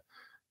try to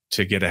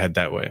get ahead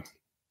that way.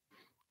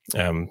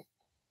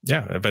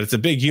 But it's a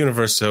big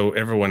universe, so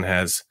everyone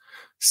has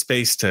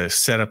space to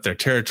set up their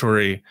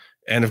territory.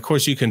 And of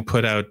course, you can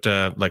put out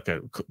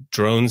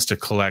drones to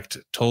collect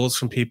tolls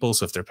from people.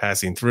 So if they're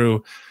passing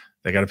through,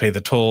 they got to pay the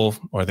toll,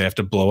 or they have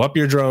to blow up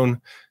your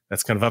drone.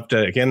 That's kind of up to,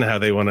 again, how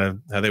they want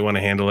to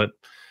handle it.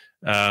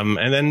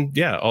 And then,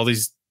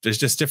 there's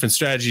just different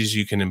strategies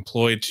you can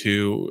employ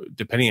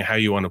depending on how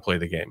you want to play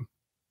the game.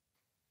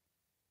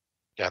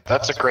 Yeah,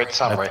 that's a great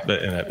summary.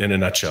 In a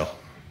nutshell.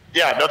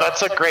 Yeah, no,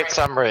 that's a great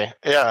summary.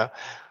 Yeah.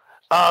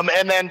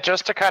 And then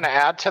just to kind of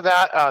add to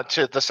that,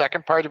 to the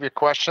second part of your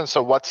question,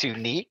 so what's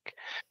unique?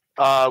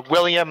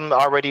 William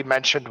already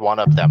mentioned one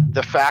of them.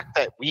 The fact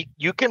that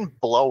you can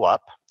blow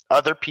up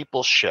other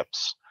people's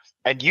ships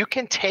and you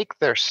can take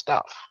their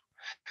stuff.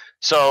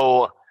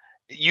 So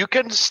you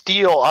can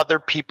steal other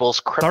people's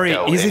crypto. Sorry,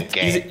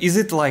 is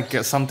it like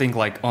something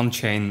like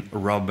on-chain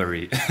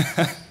robbery?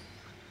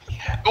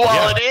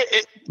 Well, it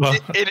is.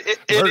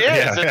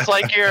 Yeah. It's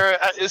like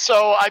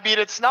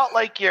it's not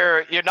like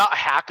you're not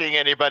hacking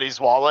anybody's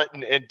wallet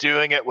and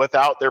doing it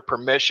without their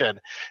permission.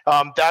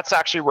 That's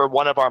actually where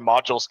one of our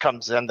modules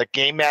comes in. The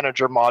game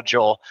manager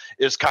module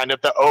is kind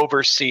of the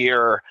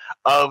overseer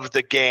of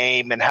the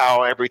game and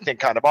how everything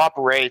kind of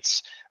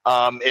operates.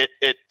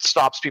 It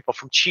stops people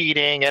from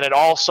cheating, and it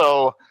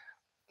also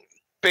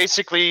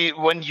basically,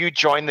 when you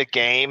join the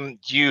game,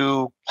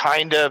 you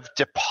kind of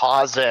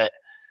deposit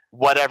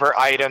whatever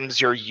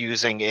items you're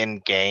using in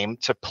game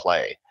to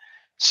play.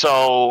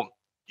 So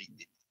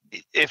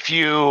if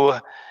your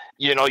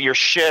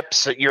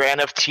ships, your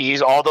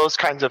NFTs, all those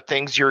kinds of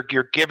things, you're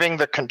giving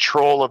the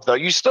control of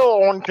you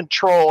still own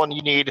control, and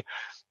you need,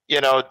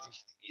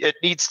 it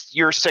needs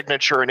your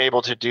signature and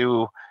able to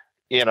do,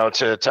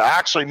 to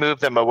actually move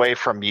them away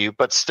from you,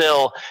 but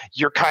still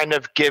you're kind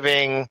of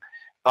giving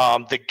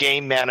the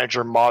game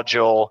manager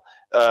module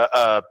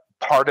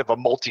part of a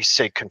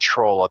multi-sig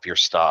control of your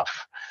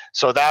stuff.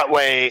 So that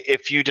way,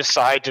 if you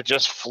decide to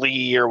just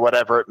flee or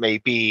whatever it may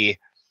be,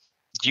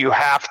 you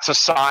have to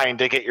sign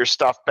to get your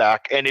stuff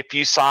back. And if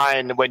you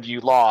sign when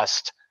you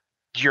lost,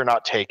 you're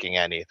not taking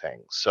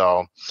anything.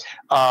 So,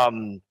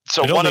 one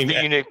of the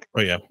unique.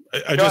 Oh yeah,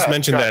 I just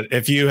mentioned that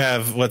if you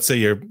have, let's say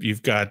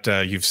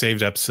you've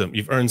saved up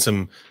you've earned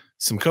some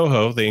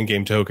Coho, the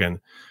in-game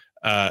token.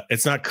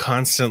 It's not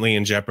constantly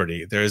in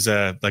jeopardy. There's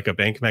a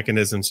bank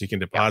mechanism, so you can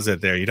deposit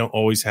there. You don't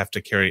always have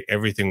to carry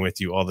everything with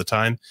you all the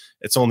time.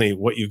 It's only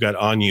what you've got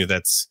on you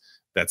that's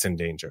in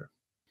danger.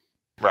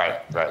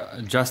 Right.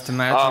 Just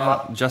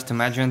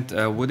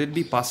imagine. Would it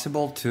be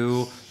possible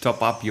to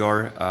top up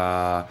your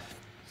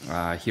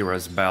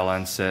heroes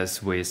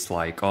balances with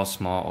like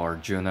Osmo or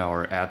Juno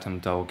or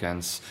Atom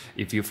tokens?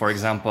 If you, for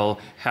example,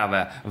 have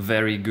a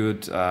very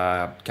good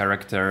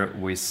character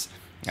with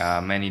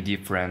many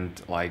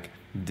different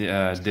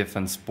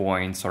defense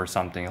points or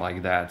something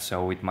like that,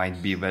 so it might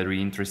be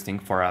very interesting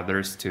for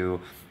others to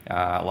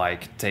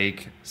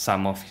take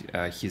some of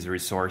his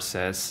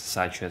resources,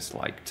 such as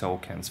like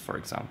tokens, for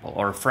example,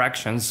 or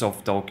fractions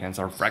of tokens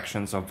or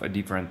fractions of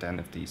different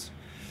NFTs,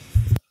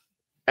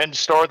 and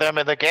store them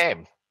in the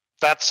game.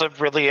 That's a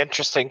really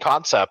interesting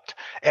concept,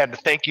 and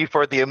thank you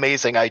for the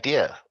amazing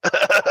idea.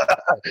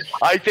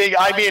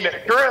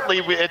 Currently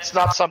it's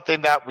not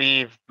something that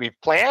we've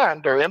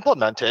planned or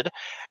implemented.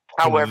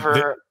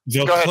 However,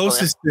 the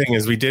closest thing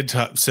is we did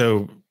talk.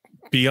 So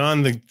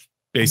beyond the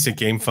basic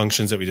game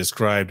functions that we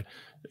described,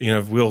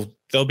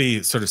 there'll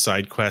be sort of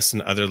side quests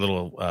and other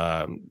little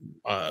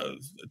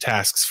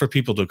tasks for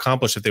people to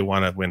accomplish if they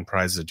want to win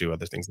prizes or do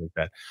other things like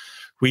that.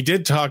 We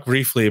did talk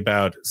briefly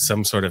about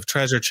some sort of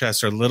treasure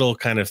chests or little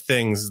kind of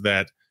things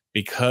that,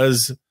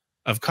 because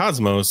of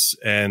Cosmos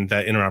and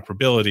that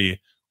interoperability,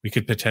 we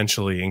could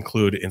potentially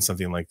include in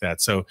something like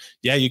that. So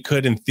yeah, you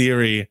could, in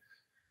theory,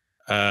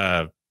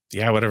 have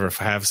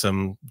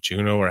some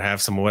Juno or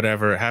have some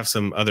whatever, have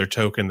some other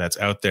token that's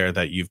out there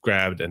that you've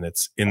grabbed and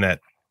it's in the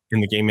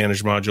game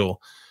manager module.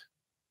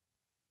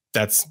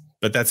 I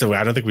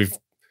don't think we've.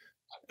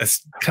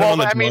 That's kind of on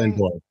the drawing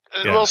board.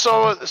 Yeah. Well,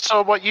 so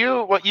what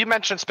you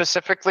mentioned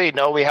specifically,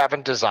 no, we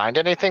haven't designed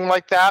anything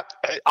like that.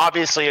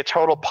 Obviously, a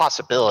total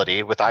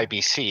possibility with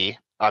IBC.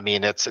 I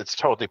mean, it's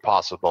totally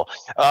possible.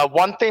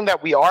 One thing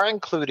that we are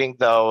including,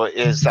 though,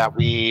 is that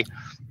we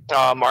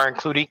are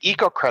including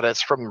eco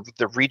credits from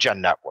the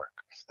regen network.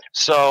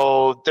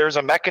 So there's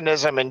a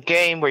mechanism in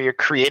game where you're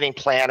creating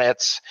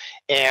planets,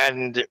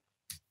 and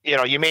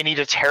you may need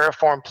to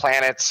terraform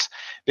planets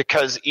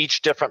because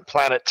each different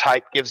planet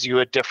type gives you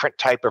a different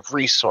type of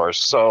resource.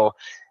 So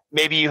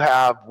maybe you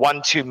have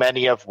one too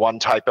many of one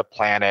type of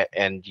planet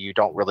and you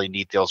don't really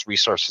need those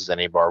resources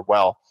anymore.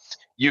 Well,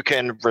 you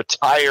can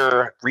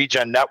retire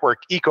regen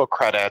network eco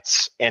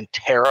credits and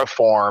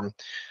terraform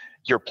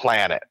your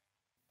planet.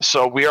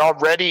 So we're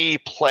already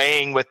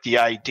playing with the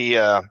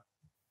idea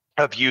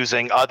of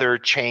using other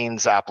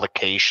chains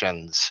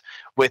applications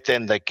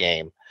within the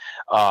game.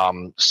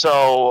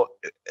 So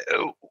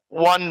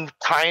one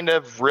kind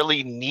of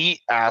really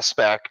neat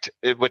aspect,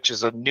 which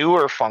is a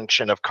newer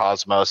function of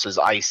Cosmos, is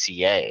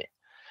ICA.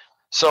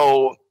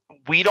 So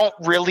we don't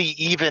really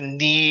even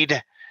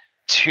need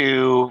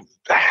to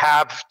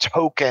have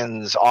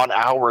tokens on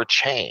our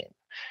chain.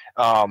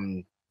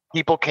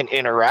 People can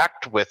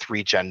interact with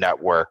Regen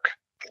Network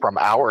from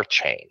our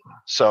chain.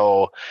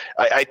 So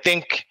I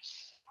think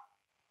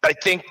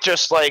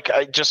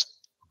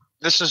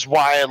this is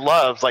why I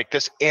love like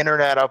this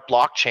internet of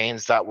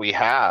blockchains that we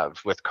have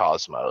with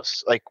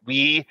Cosmos. Like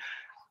we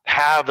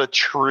have a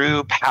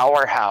true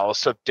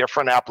powerhouse of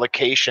different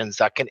applications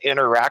that can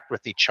interact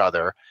with each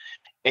other.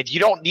 And you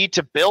don't need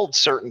to build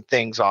certain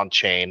things on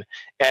chain.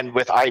 And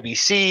with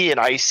IBC and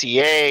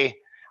ICA,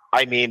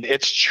 I mean,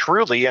 it's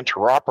truly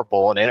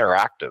interoperable and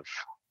interactive.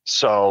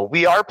 So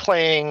we are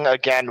playing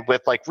again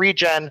with like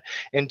Regen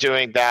and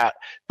doing that.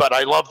 But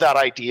I love that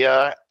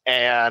idea.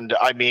 And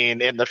I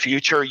mean, in the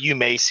future, you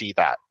may see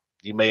that.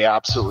 You may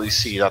absolutely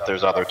see that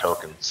there's other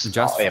tokens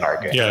in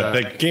our game. Yeah,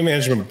 the game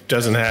management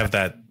doesn't have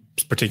that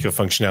particular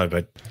functionality,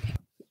 but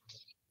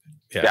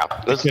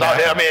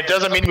it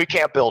doesn't mean we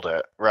can't build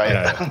it, right?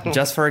 Yeah.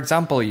 Just for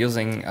example,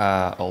 using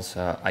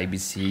also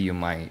IBC, you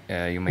may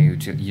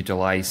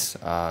utilize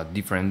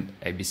different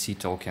IBC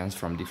tokens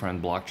from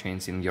different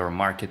blockchains in your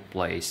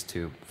marketplace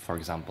to, for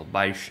example,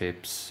 buy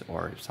ships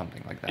or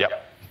something like that.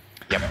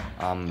 Yep.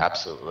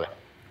 Absolutely.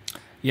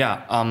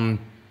 Yeah.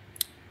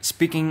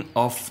 Speaking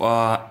of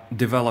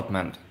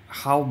development,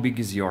 how big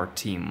is your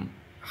team?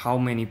 How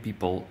many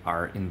people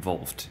are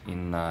involved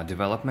in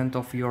development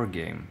of your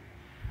game?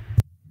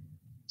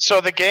 So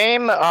the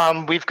game,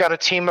 we've got a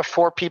team of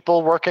 4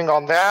 people working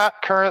on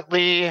that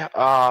currently.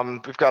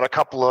 We've got a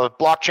couple of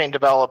blockchain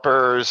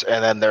developers,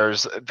 and then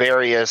there's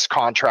various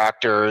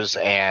contractors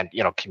and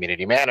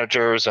community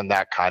managers and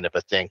that kind of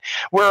a thing.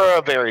 We're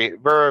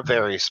a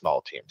very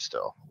small team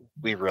still.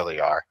 We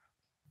really are.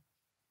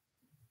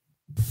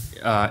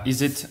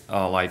 Is it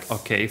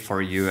okay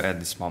for you at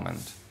this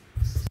moment?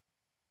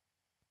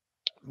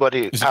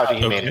 How do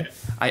you mean?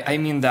 I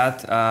mean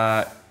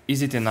that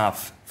is it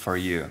enough for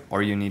you,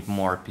 or you need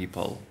more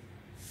people?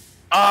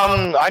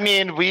 I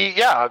mean,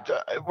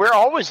 we're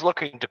always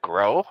looking to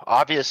grow.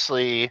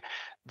 Obviously,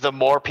 the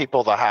more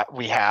people that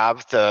we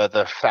have,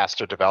 the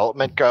faster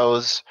development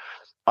goes.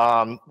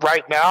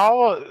 Right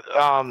now,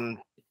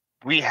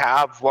 we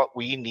have what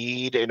we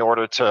need in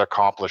order to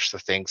accomplish the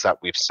things that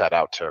we've set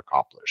out to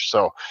accomplish.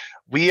 So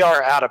we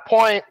are at a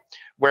point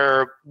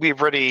where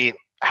we've already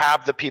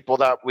have the people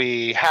that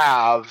we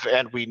have,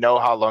 and we know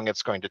how long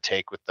it's going to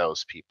take with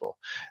those people.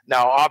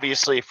 Now,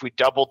 obviously, if we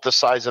doubled the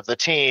size of the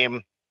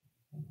team,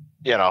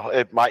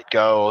 it might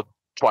go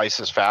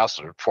twice as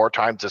fast or 4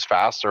 times as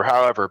fast or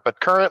however. But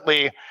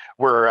currently,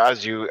 we're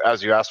as you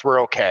asked, we're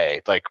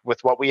okay. Like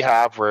with what we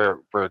have, we're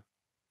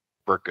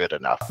good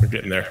enough. We're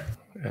getting there.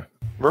 Yeah.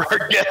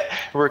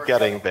 We're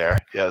getting there.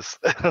 Yes.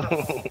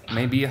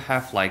 Maybe you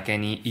have like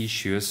any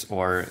issues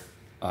or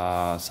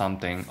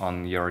something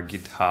on your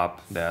GitHub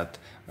that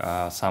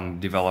some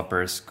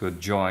developers could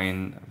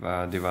join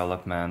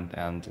development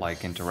and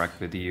like interact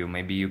with you.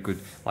 Maybe you could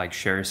like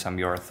share some of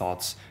your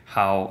thoughts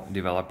how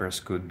developers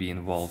could be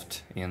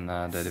involved in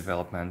the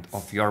development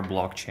of your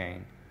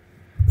blockchain.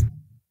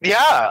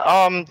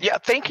 Yeah.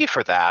 Thank you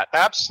for that.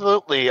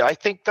 Absolutely. I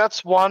think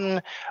that's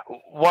one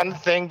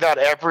thing that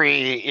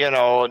every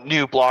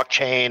new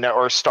blockchain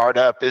or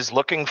startup is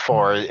looking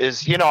for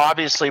is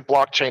obviously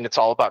blockchain. It's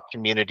all about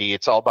community.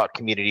 It's all about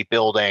community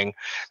building.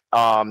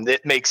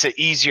 It makes it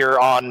easier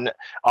on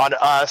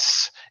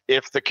us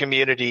if the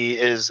community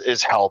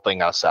is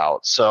helping us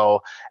out.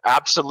 So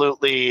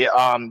absolutely.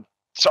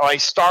 So I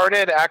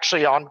started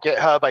actually on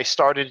GitHub. I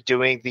started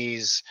doing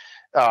these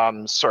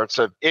sorts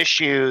of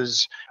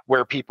issues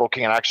where people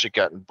can actually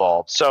get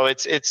involved. So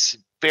it's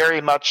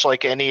very much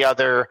like any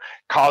other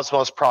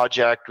Cosmos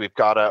project. We've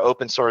got an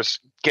open source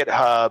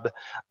GitHub.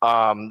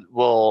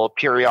 We'll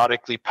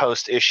periodically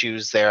post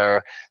issues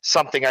there.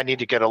 Something I need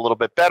to get a little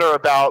bit better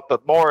about,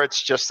 but more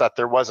it's just that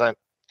there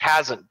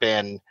hasn't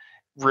been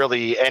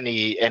really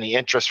any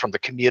interest from the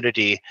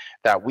community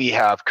that we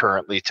have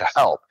currently to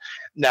help.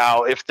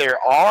 Now, if there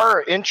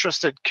are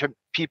interested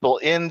people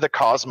in the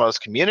Cosmos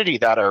community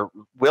that are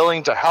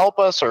willing to help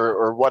us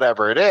or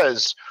whatever it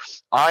is,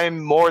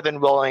 I'm more than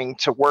willing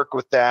to work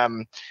with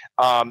them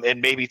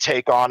and maybe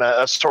take on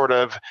a sort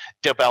of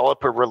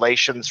developer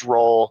relations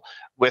role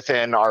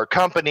within our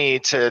company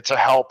to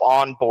help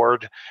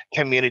onboard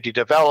community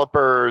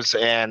developers,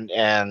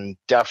 and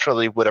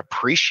definitely would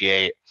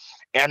appreciate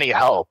any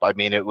help. I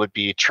mean, it would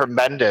be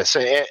tremendous,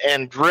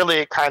 and really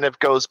it kind of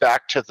goes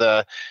back to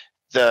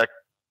the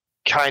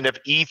kind of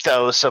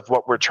ethos of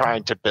what we're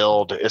trying to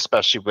build,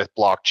 especially with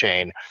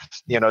blockchain.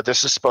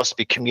 This is supposed to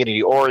be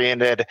community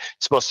oriented, it's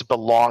supposed to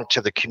belong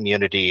to the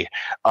community.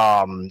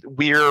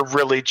 We're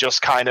really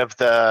just kind of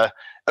the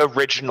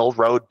original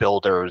road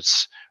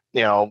builders.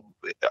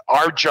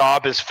 Our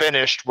job is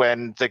finished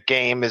when the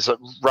game is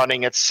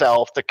running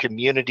itself, the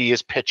community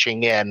is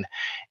pitching in,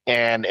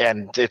 and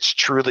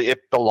it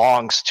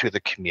belongs to the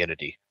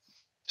community.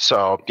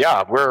 So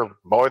yeah, we're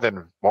more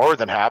than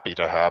happy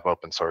to have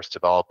open source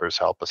developers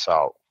help us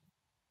out.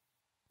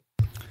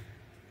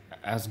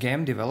 As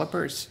game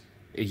developers,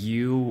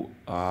 you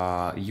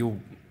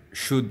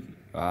should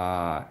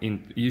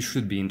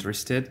be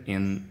interested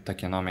in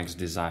tokenomics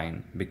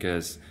design,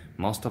 because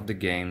most of the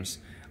games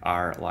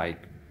are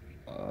like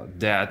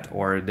dead,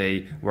 or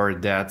they were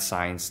dead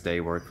since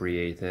they were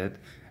created,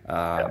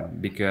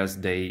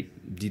 because they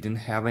didn't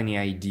have any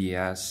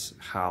ideas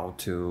how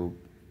to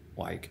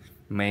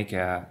make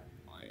a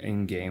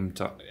in-game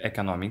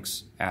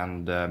economics,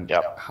 and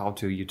how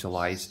to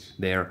utilize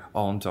their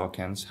own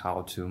tokens,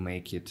 how to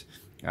make it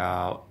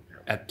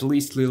at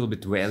least a little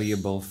bit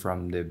valuable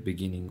from the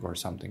beginning or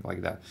something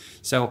like that.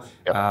 So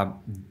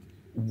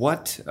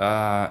what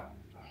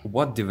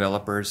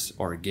developers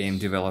or game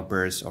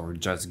developers or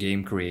just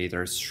game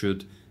creators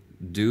should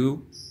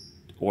do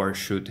or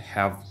should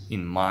have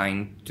in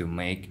mind to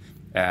make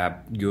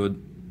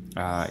good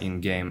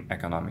in-game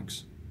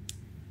economics?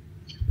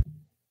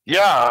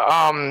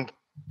 Yeah,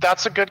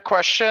 that's a good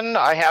question.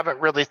 I haven't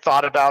really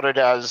thought about it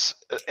as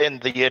in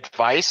the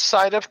advice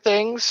side of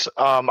things.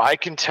 I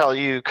can tell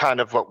you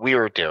kind of what we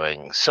were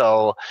doing.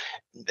 So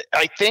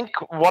I think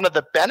one of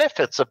the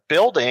benefits of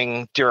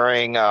building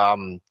during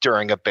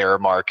a bear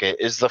market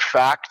is the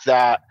fact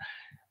that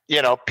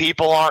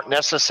people aren't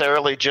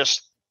necessarily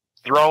just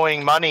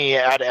throwing money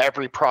at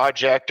every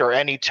project or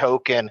any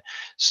token.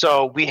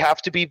 So we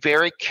have to be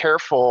very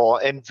careful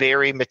and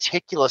very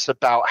meticulous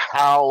about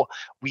how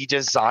we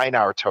design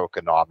our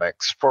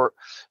tokenomics.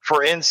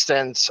 For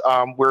instance,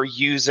 we're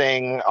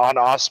using on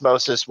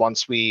Osmosis,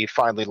 once we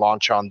finally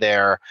launch on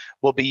there,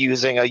 we'll be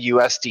using a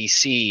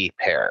USDC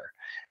pair.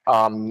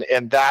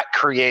 And that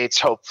creates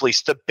hopefully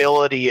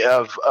stability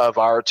of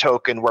our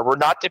token, where we're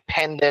not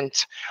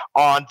dependent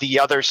on the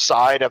other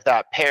side of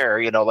that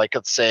pair. Like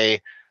let's say,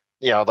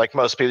 like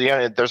most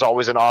people, there's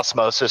always an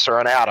Osmosis or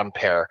an Atom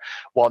pair.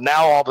 Well,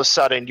 now all of a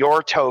sudden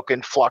your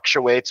token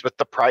fluctuates with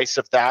the price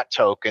of that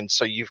token.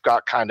 So you've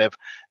got kind of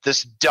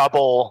this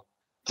double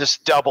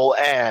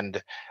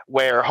end,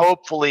 where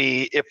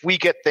hopefully if we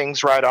get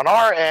things right on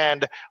our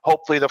end,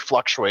 hopefully the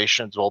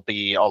fluctuations will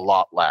be a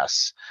lot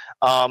less.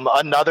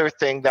 Another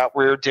thing that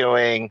we're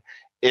doing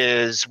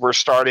is we're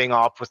starting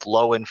off with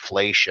low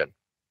inflation.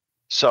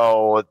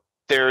 So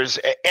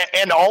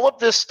and all of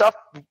this stuff,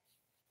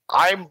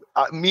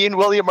 me and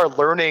William are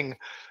learning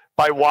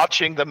by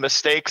watching the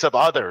mistakes of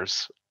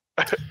others,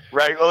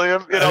 right,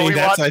 William? I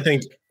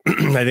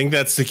think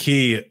that's the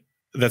key.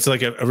 That's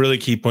like a really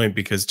key point,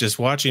 because just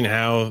watching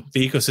how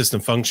the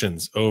ecosystem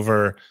functions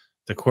over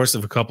the course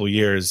of a couple of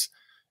years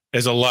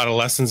is a lot of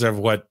lessons of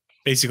what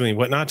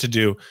not to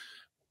do,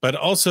 but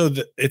also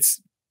it's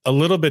a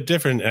little bit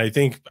different. I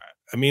think,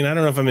 I don't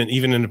know if I'm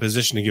even in a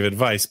position to give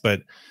advice,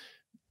 but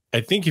I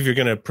think if you're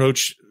going to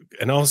approach,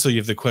 and also you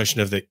have the question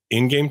of the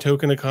in-game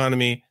token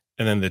economy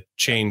and then the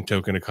chain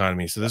token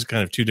economy. So those are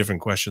kind of two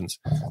different questions.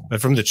 But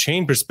from the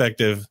chain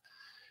perspective,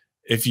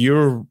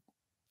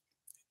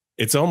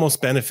 it's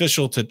almost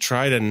beneficial to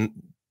try to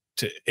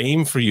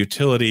aim for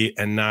utility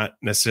and not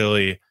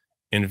necessarily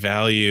in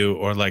value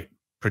or like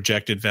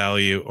projected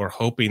value or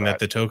hoping that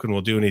the token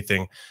will do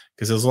anything.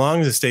 Because as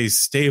long as it stays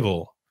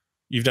stable,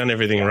 you've done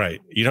everything right.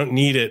 You don't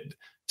need it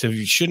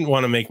you shouldn't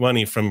want to make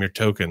money from your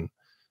token.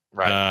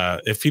 Right.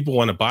 If people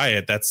want to buy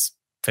it, that's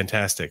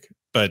fantastic.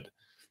 But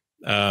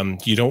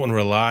you don't want to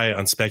rely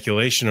on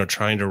speculation or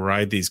trying to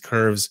ride these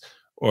curves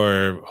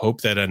or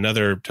hope that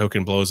another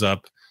token blows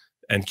up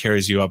and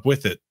carries you up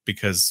with it,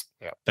 because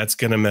that's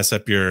going to mess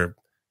up your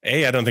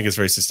A. I don't think it's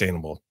very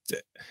sustainable,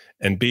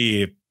 and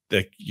B,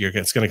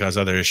 it's going to cause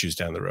other issues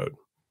down the road.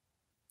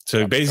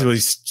 So basically,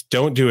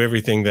 don't do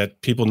everything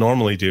that people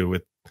normally do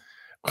with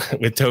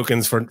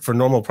tokens for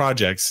normal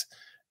projects.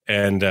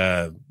 And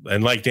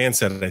like Dan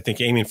said, I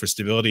think aiming for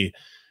stability.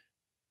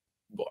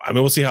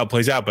 We'll see how it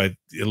plays out, but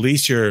at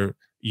least you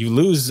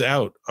lose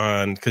out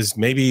on, because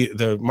maybe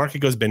the market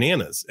goes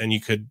bananas and you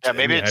could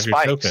maybe have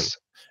your token,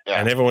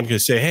 and everyone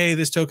could say, "Hey,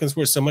 this token's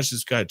worth so much.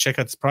 Just got to check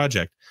out this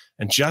project."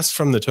 And just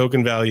from the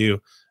token value,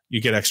 you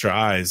get extra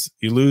eyes.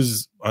 You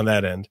lose on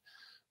that end,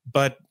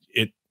 but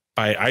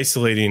by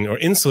isolating or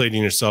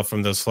insulating yourself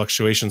from those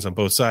fluctuations on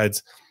both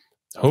sides,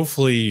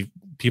 hopefully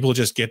people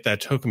just get that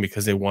token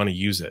because they want to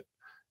use it.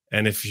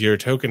 And if your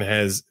token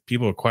has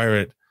people acquire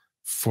it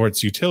for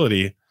its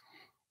utility,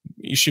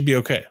 you should be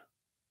okay.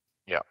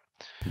 Yeah.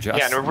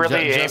 and we're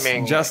really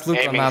aiming. Just look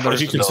aiming on other.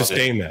 If you can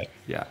sustain that.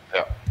 Yeah.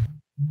 Yeah.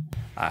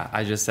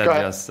 I just said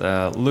just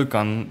look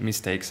on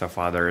mistakes of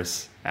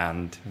others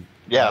and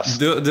Yes.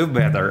 do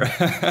better.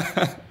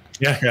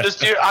 Yeah.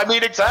 I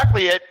mean,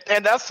 exactly it,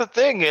 and that's the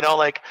thing,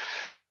 like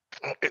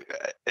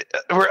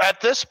we're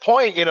at this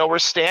point, we're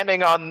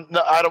standing on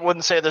I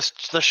wouldn't say this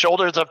the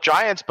shoulders of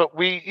giants, but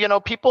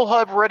people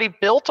have already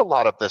built a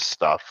lot of this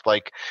stuff.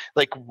 Like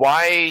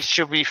why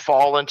should we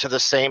fall into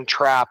the same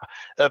trap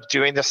of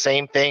doing the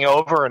same thing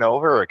over and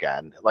over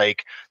again?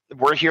 Like,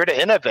 we're here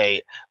to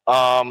innovate.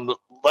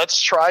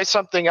 Let's try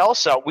something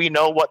else out. We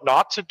know what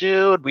not to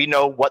do. We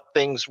know what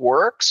things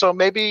work. So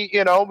maybe,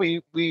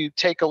 we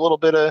take a little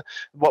bit of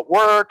what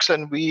works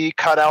and we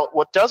cut out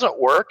what doesn't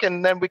work,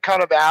 and then we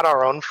kind of add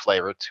our own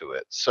flavor to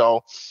it.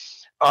 So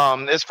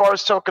as far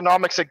as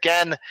tokenomics,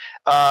 again,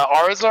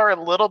 ours are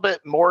a little bit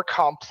more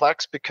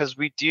complex because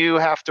we do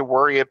have to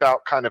worry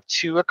about kind of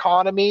two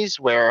economies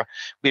where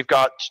we've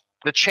got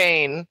the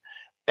chain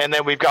and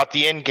then we've got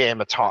the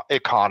in-game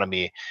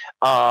economy,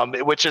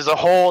 which is a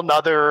whole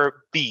nother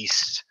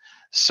beast.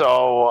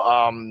 So,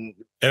 and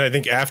I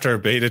think after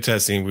beta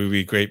testing, we'd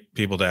be great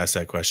people to ask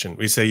that question.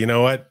 We say, you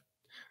know what,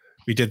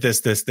 we did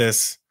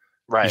this.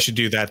 Right. You should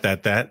do that.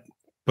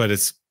 But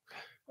it's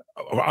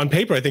on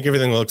paper. I think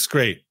everything looks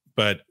great,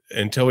 but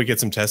until we get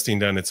some testing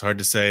done, it's hard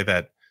to say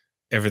that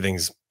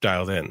everything's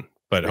dialed in.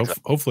 But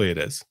hopefully it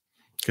is,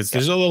 because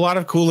there's a lot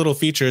of cool little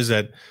features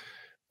that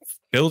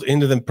built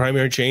into the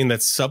primary chain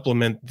that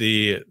supplement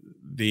the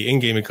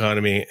in-game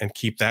economy and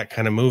keep that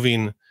kind of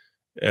moving,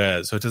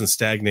 so it doesn't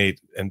stagnate.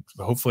 And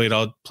hopefully it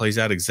all plays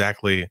out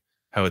exactly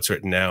how it's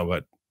written now.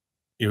 But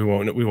we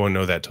won't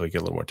know that till we get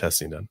a little more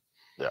testing done.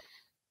 Yeah.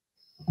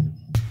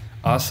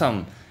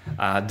 Awesome,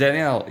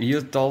 Daniel.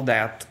 You told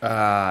that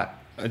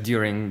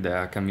during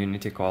the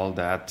community call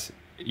that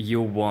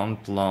you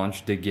won't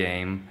launch the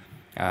game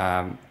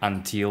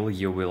until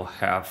you will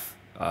have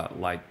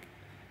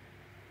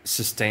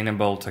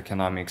sustainable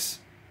tokenomics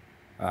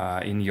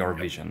in your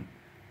vision.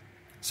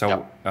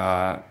 So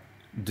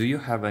do you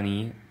have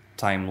any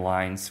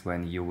timelines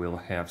when you will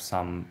have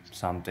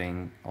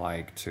something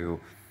like to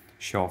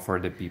show for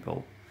the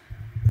people?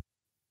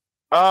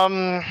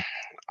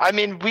 I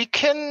mean, we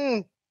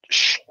can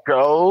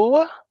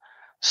show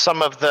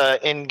some of the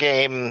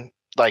in-game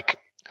like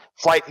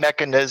flight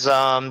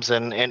mechanisms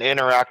and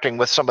interacting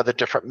with some of the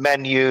different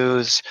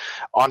menus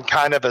on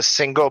kind of a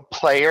single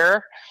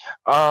player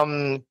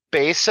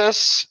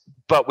basis,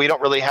 but we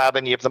don't really have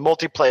any of the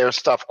multiplayer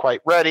stuff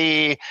quite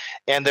ready.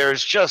 And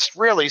there's just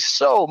really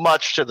so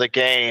much to the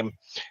game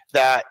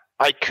that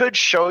I could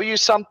show you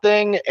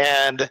something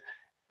and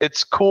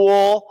it's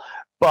cool,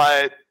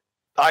 but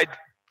I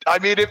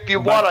mean, if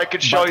you want, I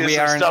could show you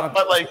some stuff,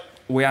 but like,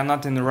 we are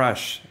not in a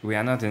rush. We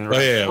are not in a rush.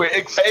 Oh, yeah. Well,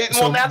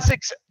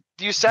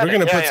 you said we're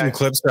going to put some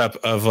clips up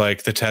of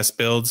like the test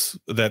builds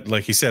that,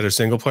 like you said, are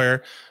single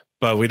player,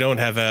 but we don't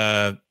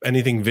have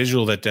anything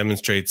visual that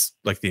demonstrates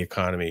like the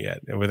economy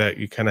yet. And with that,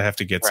 you kind of have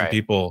to get some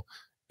people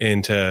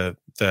into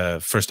the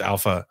first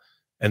alpha,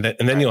 and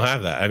then you'll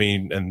have that. I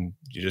mean, and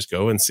you just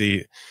go and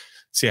see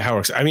how it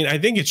works. I mean, I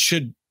think it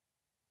should.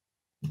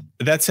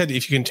 That said,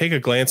 if you can take a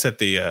glance at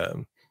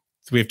the,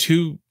 we have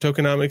two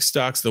tokenomics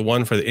stocks. The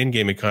one for the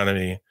in-game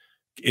economy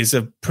is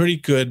a pretty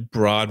good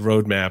broad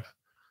roadmap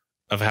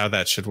of how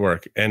that should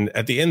work. And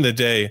at the end of the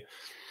day,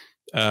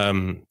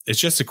 it's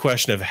just a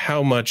question of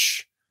how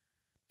much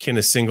can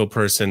a single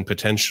person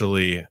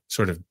potentially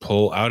sort of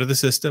pull out of the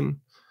system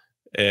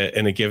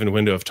in a given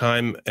window of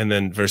time, and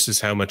then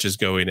versus how much is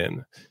going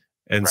in.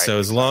 And so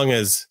as long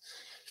as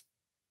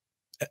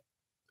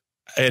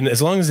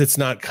it's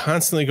not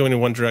constantly going in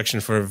one direction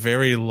for a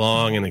very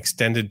long and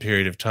extended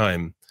period of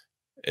time,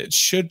 it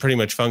should pretty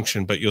much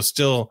function, but you'll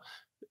still,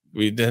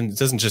 then it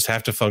doesn't just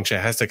have to function.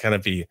 It has to kind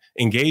of be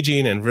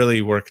engaging and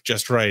really work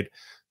just right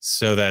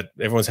so that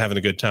everyone's having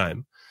a good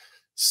time.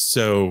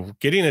 So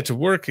getting it to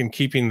work and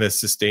keeping the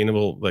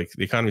sustainable, like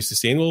the economy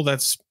sustainable,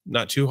 that's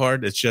not too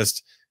hard. It's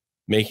just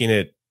making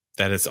it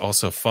that it's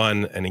also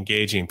fun and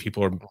engaging.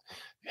 People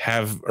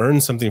have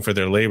earned something for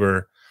their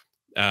labor,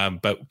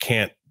 but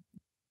can't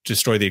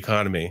destroy the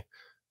economy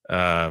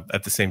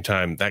at the same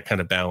time. That kind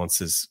of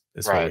balance is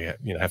what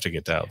we have to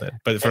get dialed in.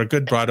 But for a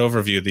good broad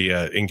overview,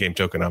 the in-game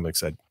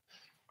tokenomics,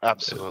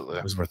 absolutely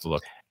it was worth a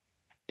look.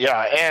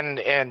 Yeah,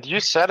 and you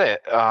said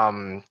it.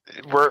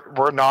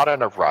 We're not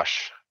in a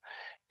rush.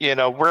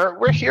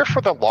 We're here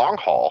for the long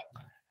haul.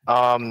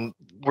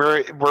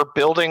 We're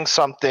building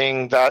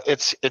something that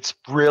it's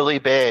really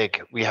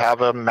big. We have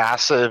a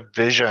massive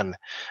vision,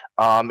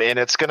 and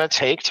it's going to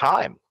take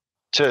time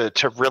to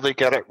really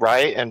get it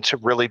right and to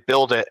really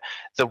build it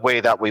the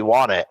way that we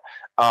want it.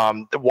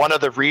 One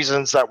of the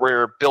reasons that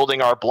we're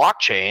building our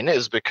blockchain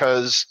is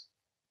because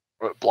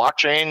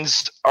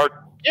blockchains are,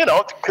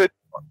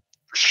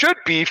 should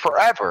be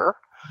forever.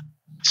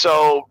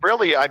 So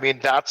really, I mean,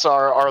 that's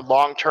our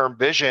long-term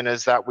vision,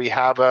 is that we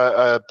have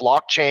a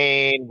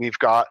blockchain. We've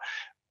got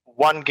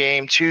 1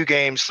 game, 2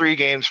 games, 3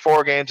 games,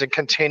 4 games, and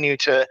continue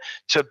to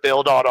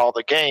build out all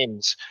the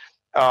games.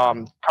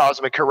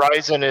 Cosmic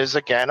Horizon is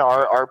again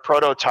our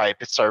prototype.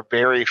 It's our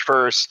very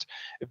first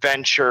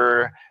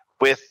venture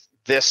with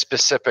this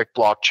specific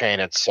blockchain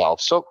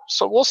itself. So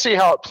we'll see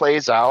how it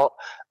plays out.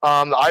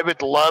 I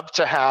would love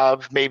to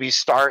have maybe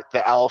start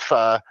the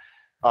alpha.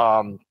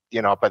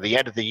 By the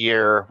end of the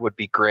year would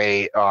be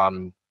great.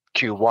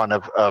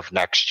 Q1 of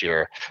next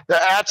year.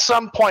 At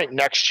some point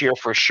next year,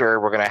 for sure,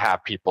 we're going to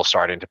have people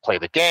starting to play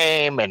the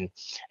game and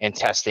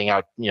testing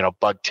out,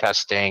 bug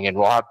testing, and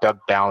we'll have bug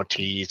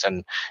bounties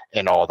and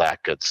all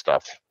that good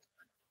stuff.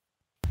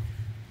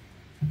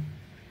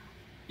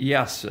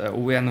 Yes,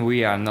 when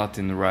we are not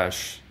in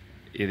rush,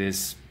 it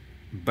is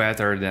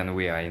better than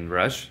we are in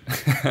rush,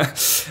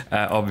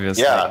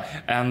 obviously. Yeah.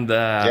 And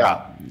building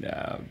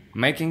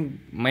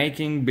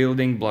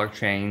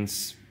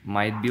blockchains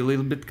might be a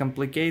little bit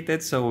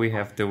complicated, so we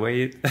have to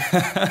wait.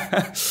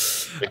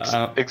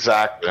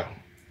 Exactly.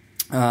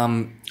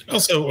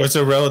 Also, it's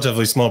a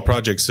relatively small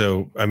project,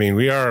 so I mean,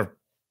 we are,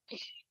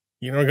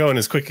 going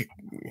as quick.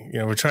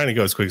 We're trying to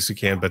go as quick as we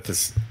can, but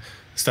this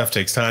stuff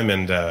takes time,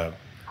 and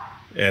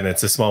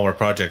it's a smaller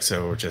project,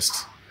 so we're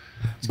just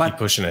keep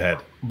pushing ahead.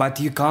 But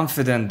you're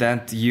confident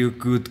that you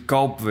could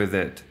cope with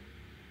it?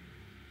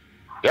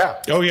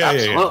 Yeah. Oh yeah,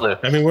 absolutely. Yeah.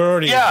 I mean, we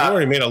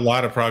already made a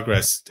lot of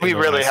progress. We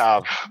really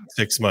have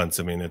 6 months.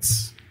 I mean,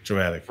 it's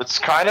dramatic. It's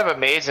kind of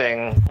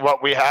amazing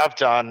what we have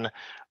done.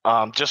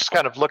 Just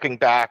kind of looking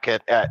back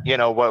at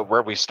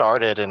where we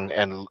started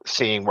and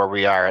seeing where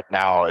we are at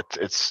now.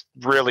 It's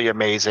really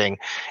amazing.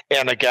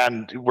 And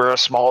again, we're a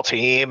small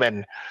team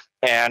and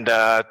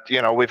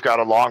we've got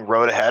a long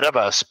road ahead of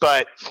us,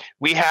 but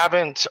we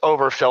haven't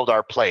overfilled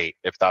our plate,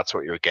 if that's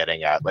what you're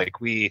getting at.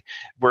 Like we're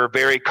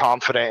very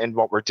confident in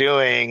what we're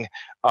doing.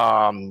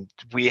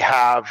 We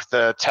have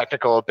the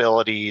technical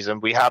abilities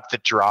and we have the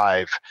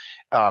drive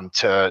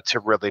to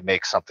really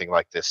make something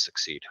like this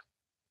succeed.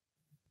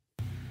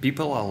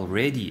 People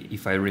already,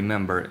 if I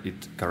remember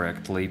it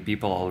correctly,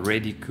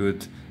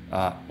 could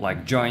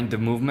join the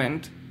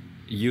movement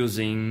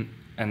using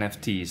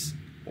NFTs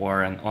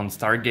or on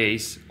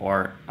Stargaze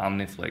or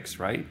Omniflix,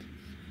 right?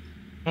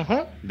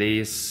 Mm-hmm.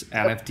 These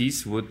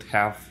NFTs would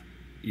have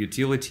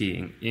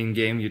utility,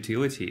 in-game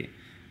utility.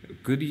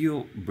 Could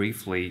you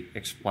briefly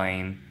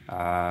explain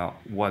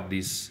what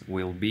this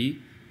will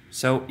be?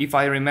 So if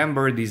I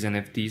remember, these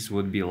NFTs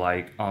would be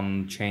like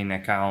on-chain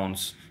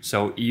accounts,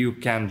 so you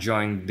can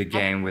join the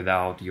game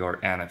without your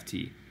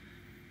NFT.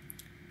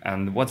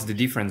 And what's the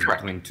difference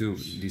between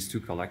these two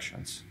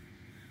collections?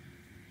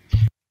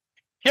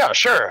 Yeah,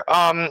 sure.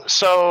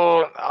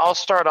 So I'll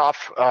start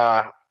off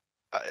with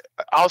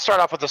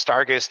the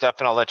Stargaze stuff,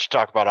 and I'll let you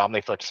talk about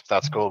OmniFlix if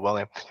that's cool,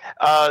 William.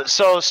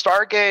 So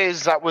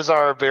Stargaze, that was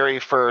our very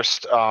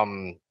first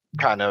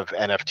kind of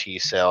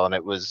NFT sale, and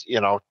it was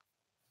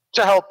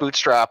to help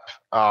bootstrap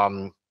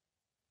our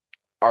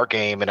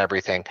game and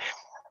everything.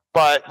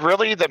 But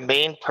really, the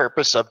main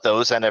purpose of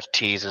those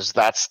NFTs is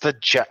that's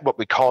what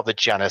we call the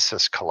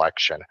Genesis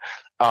collection.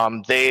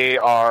 They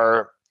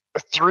are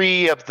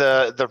 3 of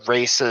the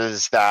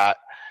races that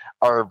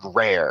are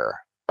rare.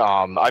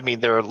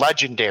 They're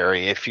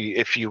legendary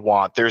if you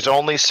want. There's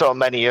only so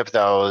many of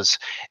those,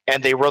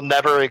 and they will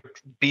never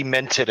be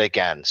minted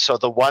again. So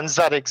the ones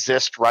that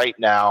exist right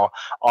now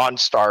on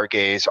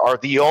Stargaze are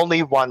the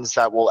only ones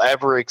that will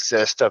ever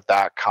exist of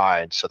that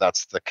kind. So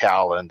that's the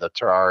Callan, the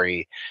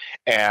Terrari,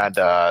 and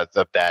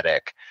the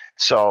Betic.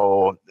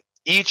 So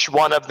each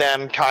one of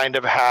them kind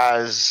of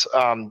has,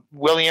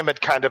 William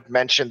had kind of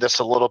mentioned this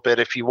a little bit,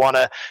 if you want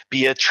to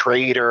be a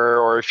trader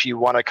or if you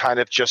want to kind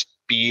of just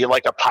be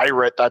like a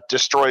pirate that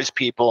destroys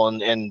people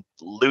and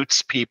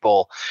loots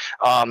people.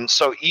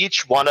 So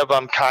each one of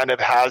them kind of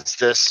has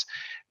this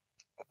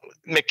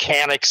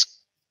mechanics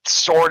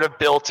sort of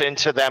built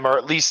into them, or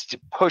at least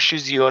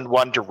pushes you in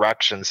one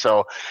direction.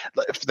 So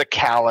if the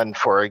Callan,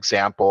 for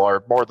example,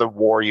 are more the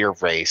warrior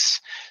race.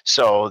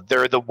 So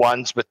they're the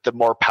ones with the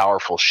more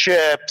powerful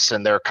ships,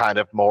 and they're kind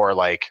of more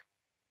like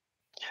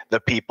the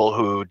people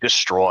who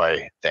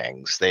destroy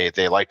things.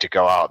 They like to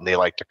go out and they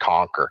like to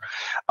conquer.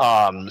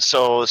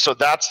 So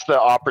that's the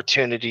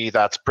opportunity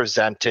that's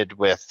presented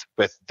with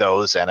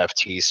those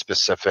NFTs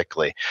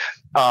specifically.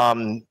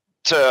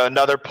 To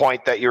another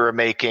point that you were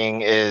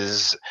making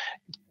is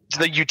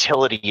the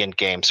utility in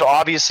game. So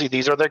obviously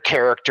these are the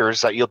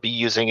characters that you'll be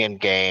using in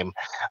game.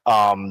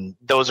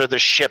 Those are the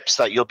ships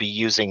that you'll be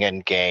using in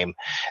game.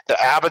 The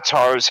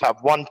avatars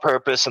have one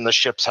purpose and the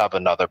ships have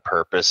another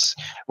purpose.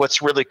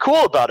 What's really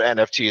cool about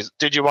NFTs?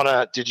 Did you want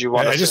to?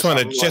 I just want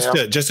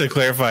to just to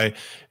clarify,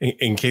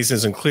 in case it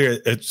isn't clear,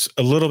 it's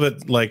a little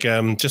bit like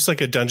just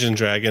like a Dungeons &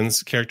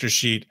 Dragons character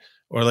sheet,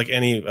 or like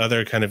any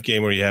other kind of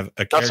game where you have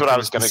a character. That's what I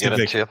was going to get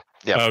into.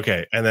 Yeah.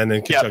 Okay, and then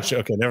in conjunction.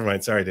 Yep. Okay, never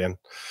mind. Sorry, Dan.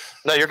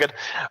 No, you're good.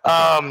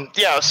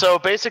 So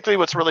basically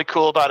what's really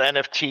cool about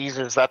NFTs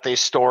is that they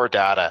store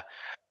data,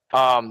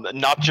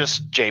 not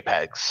just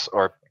JPEGs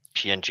or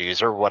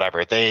PNGs or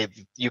whatever.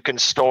 You can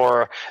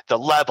store the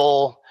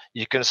level,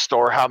 You can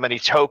store how many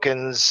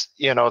tokens,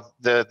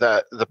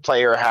 the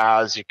player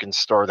has. You can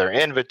store their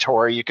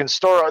inventory. You can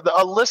store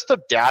a list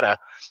of data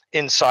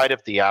inside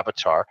of the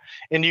avatar.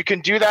 And you can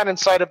do that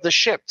inside of the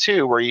ship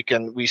too, where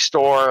we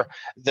store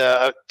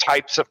the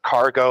types of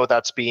cargo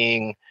that's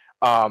being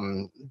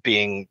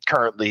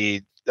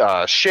currently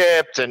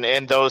shipped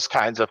and those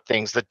kinds of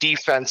things, the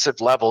defensive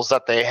levels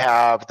that they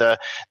have, the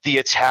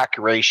attack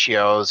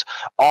ratios,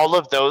 all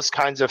of those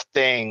kinds of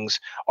things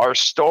are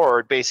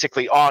stored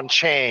basically on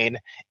chain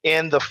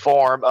in the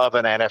form of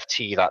an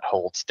NFT that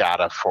holds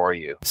data for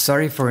you.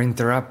 Sorry for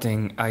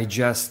interrupting. I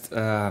just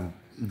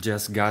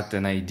got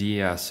an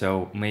idea.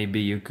 So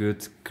maybe you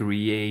could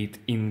create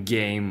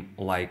in-game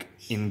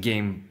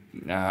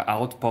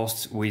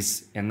outposts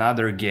with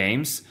another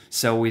games,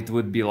 so it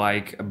would be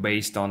like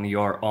based on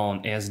your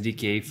own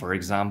SDK, for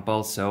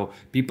example, so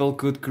people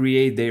could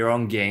create their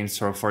own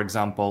games, or for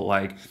example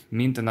like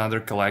mint another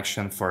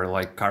collection for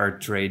like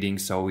card trading,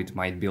 so it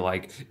might be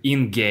like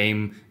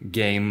in-game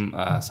game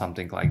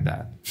something like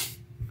that.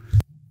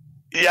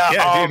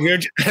 Yeah,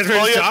 dude,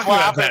 we're talking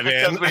about that,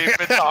 man. Because we've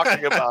been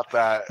talking about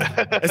that.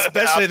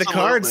 Especially the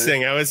cards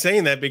thing. I was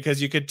saying that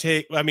because you could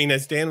take, I mean,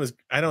 as Dan was,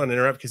 I don't want to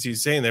interrupt because he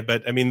was saying that,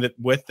 but I mean,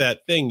 with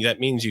that thing, that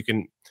means you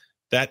can,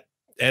 that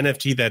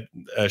NFT, that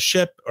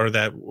ship or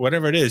that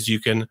whatever it is,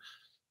 you can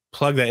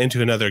plug that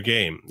into another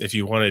game if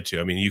you wanted to.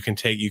 I mean, you could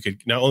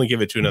not only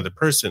give it to another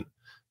person,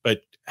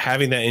 but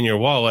having that in your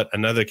wallet,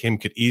 another game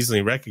could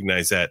easily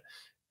recognize that.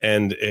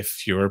 And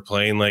if you're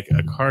playing like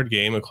a card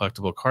game, a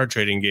collectible card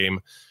trading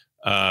game,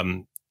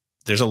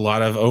 there's a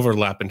lot of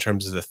overlap in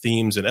terms of the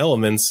themes and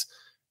elements.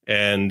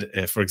 And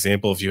if, for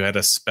example, if you had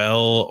a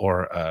spell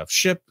or a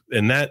ship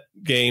in that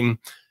game,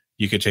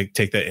 you could take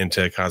that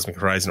into Cosmic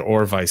Horizon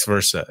or vice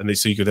versa. And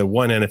so you could have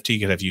one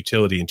NFT could have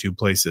utility in two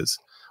places,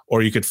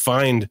 or you could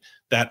find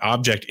that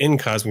object in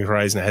Cosmic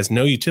Horizon that has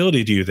no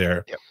utility to you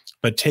there,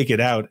 but take it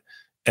out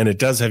and it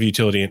does have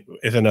utility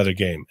in another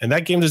game. And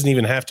that game doesn't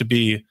even have to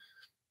be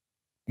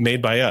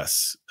made by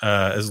us,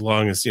 as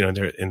long as they're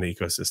in the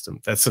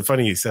ecosystem. That's so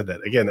funny you said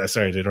that. Again,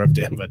 sorry to interrupt,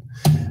 Dan, but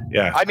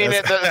yeah, I mean,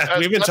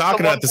 we've been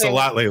talking about this a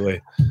lot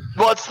lately.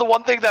 Well, it's the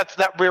one thing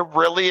that we're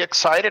really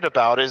excited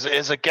about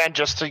is again,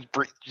 just to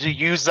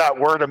use that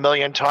word a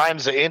million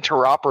times, the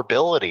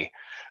interoperability.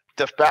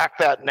 The fact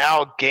that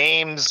now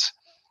games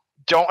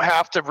don't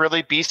have to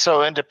really be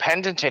so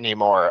independent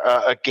anymore.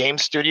 A game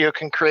studio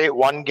can create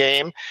one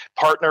game,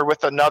 partner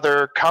with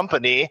another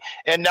company,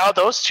 and now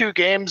those two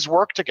games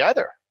work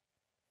together.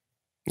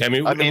 I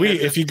mean,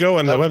 if you go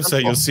on the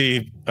website, you'll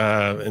see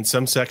in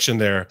some section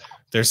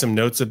there's some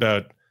notes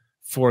about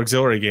 4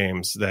 auxiliary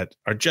games that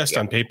are just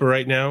on paper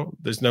right now.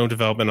 There's no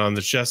development on.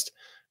 There's just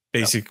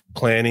basic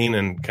planning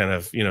and kind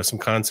of some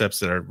concepts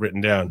that are written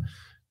down.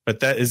 But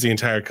that is the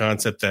entire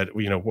concept that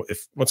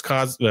if once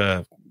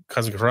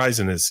Cosmic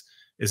Horizon is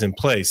in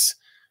place,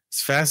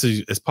 as fast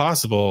as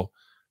possible,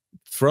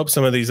 throw up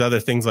some of these other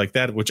things like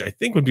that, which I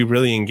think would be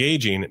really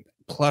engaging.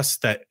 Plus,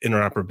 that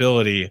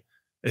interoperability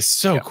is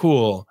so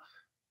cool.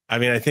 I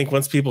mean, I think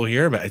once people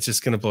hear about it, it's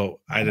just going to blow.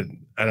 I don't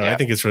know. I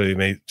think it's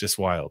really just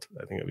wild.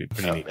 I think it'd be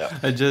pretty neat.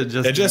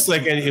 Just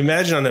like, and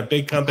imagine on a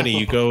big company,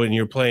 you go and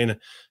you're playing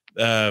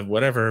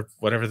whatever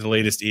the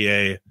latest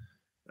EA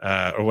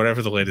or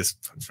whatever the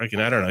latest freaking,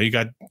 I don't know. You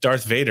got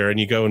Darth Vader and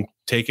you go and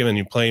take him and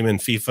you play him in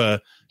FIFA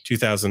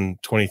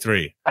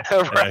 2023.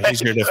 Right.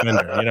 He's your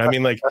defender. I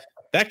mean, like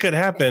that could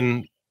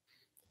happen.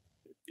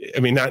 I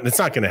mean, it's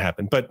not going to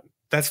happen, but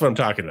that's what I'm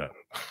talking about.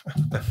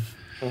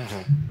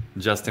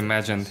 Just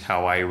imagine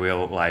how I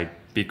will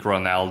pick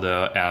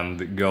Ronaldo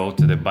and go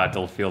to the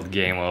Battlefield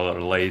game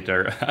or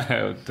later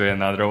to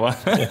another one.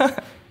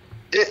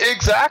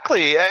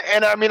 Exactly.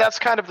 And I mean, that's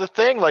kind of the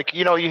thing. Like,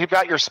 you've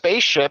got your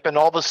spaceship and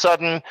all of a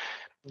sudden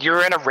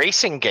you're in a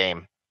racing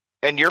game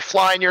and you're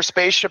flying your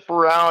spaceship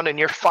around and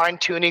you're fine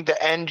tuning the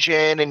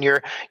engine and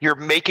you're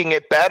making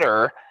it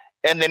better.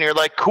 And then you're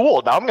like,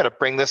 cool, now I'm going to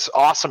bring this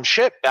awesome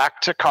ship back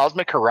to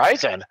Cosmic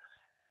Horizon.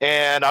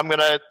 And I'm going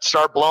to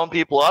start blowing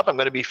people up. I'm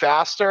going to be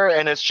faster.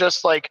 And it's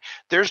just like,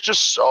 there's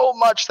just so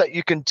much that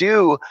you can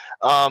do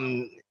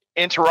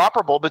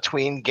interoperable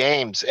between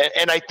games.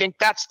 And I think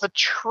that's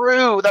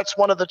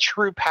one of the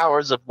true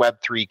powers of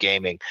Web3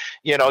 gaming.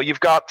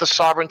 You've got the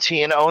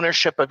sovereignty and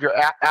ownership of your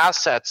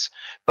assets,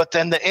 but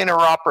then the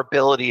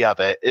interoperability of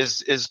it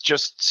is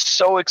just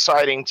so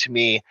exciting to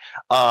me.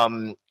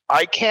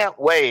 I can't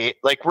wait.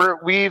 Like we're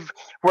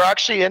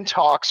actually in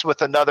talks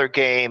with another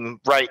game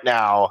right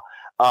now.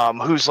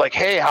 Who's like,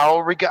 hey, how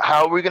are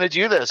we going to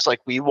do this? Like,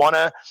 we want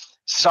to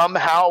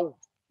somehow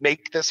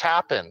make this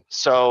happen.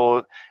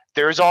 So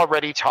there's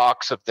already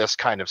talks of this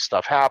kind of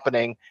stuff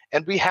happening,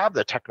 and we have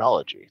the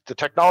technology. The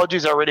technology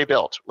is already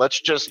built. Let's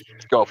just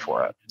go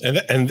for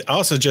it. And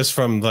also just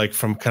from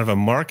kind of a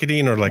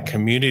marketing or like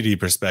community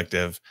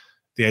perspective,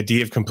 the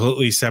idea of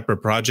completely separate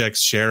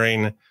projects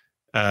sharing,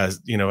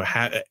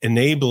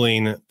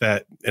 enabling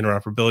that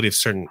interoperability of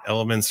certain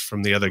elements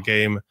from the other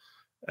game.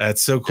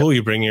 It's so cool.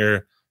 You bring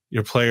your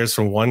players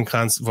from one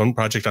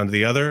project onto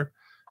the other.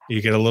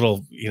 You get a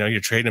little, you're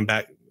trading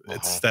back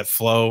it's that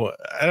flow.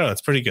 I don't know.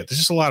 It's pretty good. There's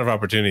just a lot of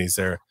opportunities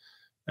there.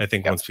 I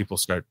think once people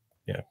start,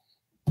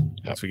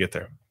 once we get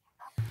there.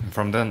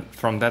 From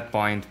that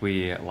point,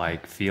 we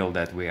like feel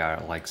that we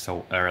are like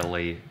so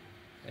early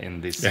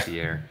in this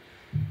sphere.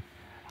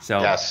 So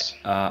yes.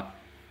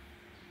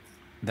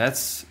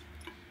 That's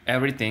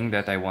everything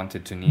that I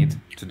wanted to need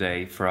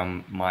today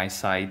from my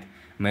side.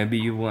 Maybe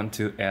you want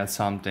to add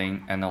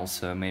something, and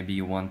also maybe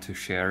you want to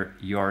share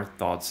your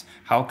thoughts,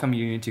 how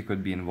community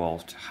could be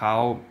involved,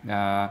 how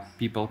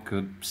people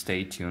could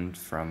stay tuned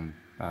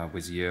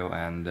with you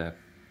and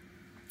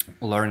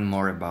learn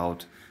more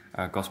about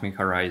Cosmic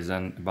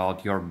Horizon,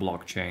 about your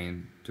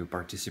blockchain, to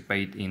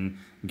participate in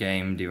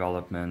game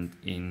development,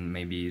 in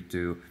maybe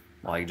to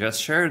like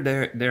just share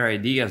their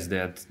ideas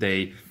that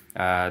they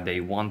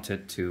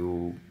wanted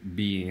to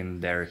be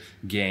in their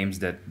games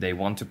that they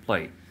want to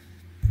play.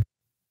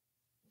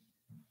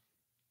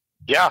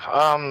 Yeah,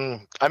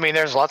 I mean,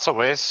 there's lots of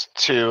ways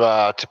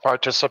to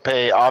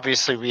participate.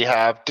 Obviously, we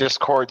have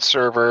Discord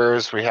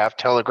servers, we have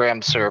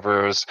Telegram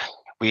servers,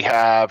 we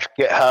have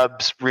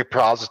GitHub's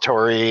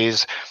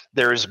repositories.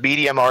 There's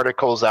Medium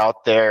articles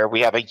out there. We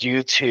have a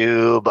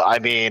YouTube. I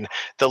mean,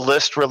 the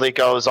list really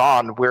goes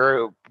on.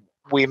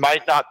 We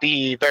might not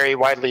be very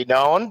widely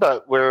known,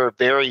 but we're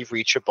very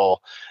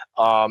reachable.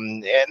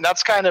 And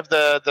that's kind of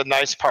the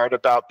nice part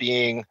about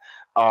being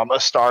a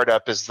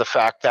startup, is the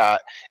fact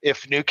that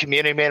if new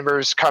community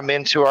members come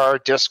into our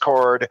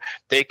Discord,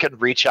 they can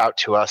reach out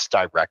to us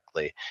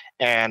directly,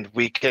 and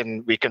we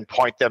can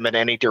point them in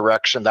any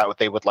direction that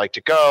they would like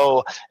to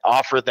go,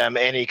 offer them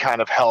any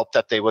kind of help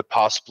that they would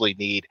possibly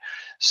need.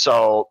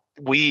 So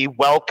we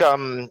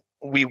welcome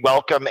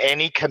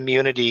any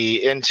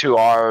community into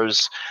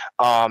ours,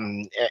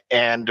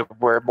 and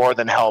we're more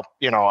than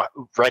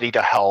ready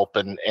to help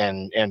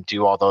and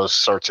do all those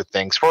sorts of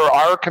things for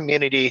our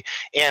community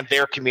and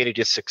their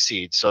community to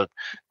succeed. So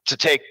to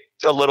take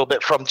a little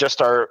bit from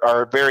just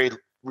our very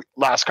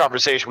last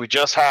conversation we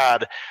just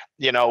had,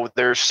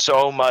 there's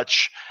so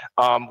much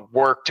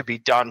work to be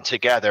done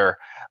together.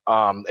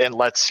 And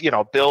let's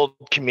build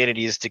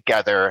communities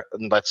together,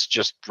 and let's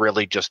just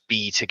really just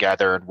be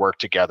together and work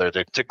together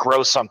to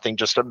grow something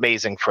just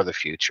amazing for the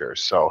future.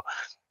 So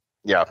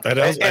yeah,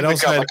 and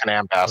we've got like an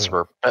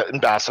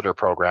ambassador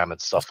program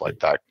and stuff like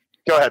that.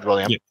 Go ahead,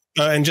 William.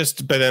 Yeah.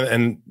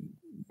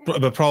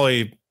 But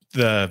probably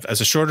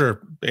as a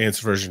shorter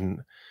answer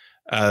version,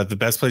 the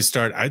best place to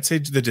start, I'd say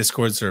the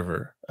Discord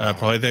server,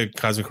 probably the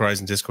Cosmic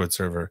Horizon Discord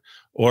server,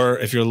 or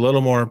if you're a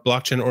little more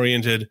blockchain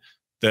oriented,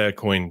 the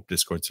Coin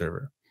Discord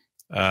server.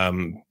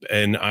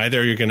 And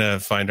either you're going to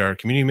find our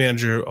community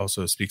manager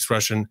also speaks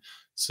Russian.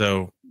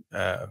 So,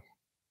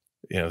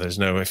 there's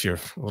if you're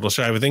a little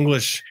shy with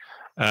English.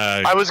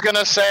 I was going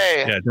to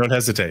say. Yeah, don't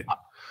hesitate.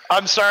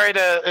 I'm sorry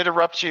to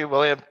interrupt you,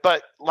 William,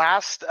 but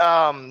last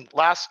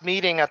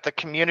meeting at the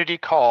community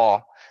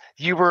call,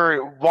 you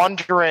were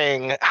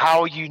wondering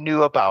how you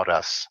knew about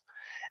us.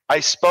 I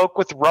spoke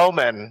with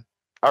Roman,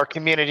 our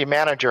community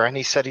manager, and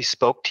he said he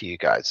spoke to you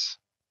guys.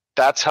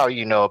 That's how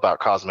you know about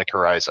Cosmic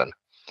Horizon.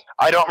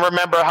 I don't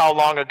remember how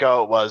long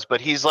ago it was,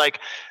 but he's like,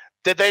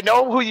 did they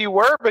know who you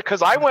were?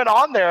 Because I went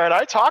on there and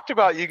I talked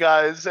about you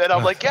guys. And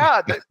I'm like,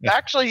 yeah,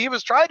 actually, he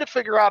was trying to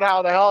figure out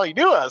how the hell he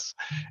knew us.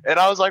 And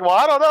I was like, well,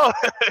 I don't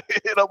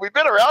know. We've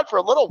been around for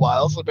a little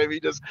while, so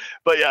maybe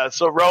but yeah,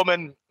 so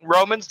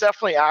Roman's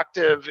definitely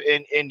active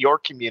in your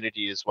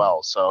community as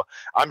well. So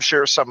I'm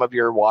sure some of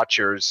your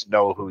watchers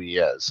know who he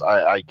is.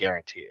 I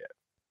guarantee it.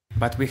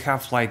 But we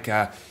have like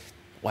a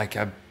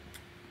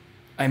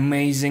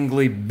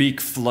amazingly big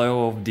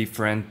flow of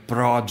different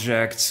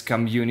projects,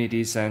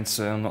 communities, and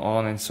so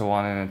on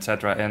and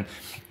etc. And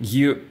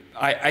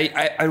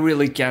I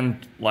really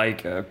can't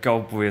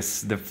cope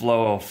with the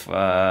flow of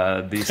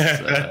this. I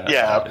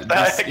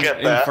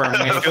get that.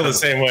 I feel the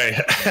same way.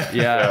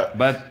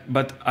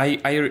 But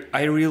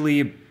I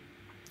really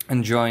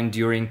enjoyed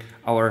during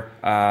our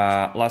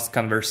last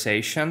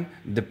conversation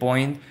the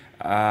point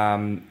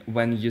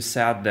when you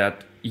said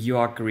that you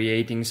are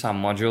creating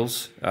some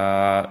modules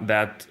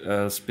that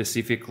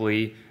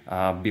specifically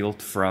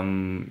built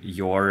from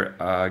your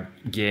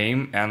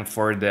game and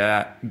for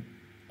the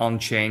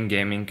on-chain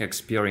gaming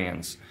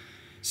experience.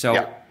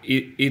 So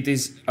it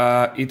is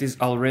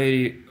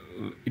very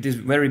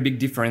big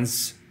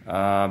difference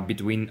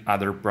between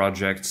other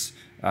projects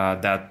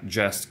that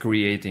just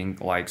creating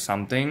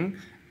something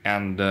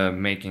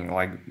and making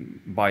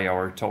buy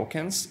our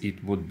tokens.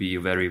 It would be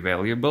very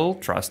valuable,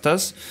 trust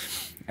us,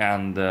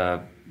 and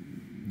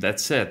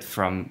that's it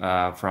from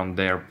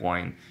their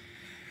point.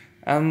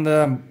 And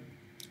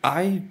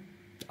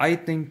I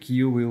think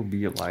you will be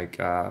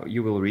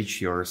you will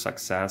reach your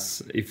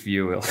success if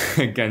you will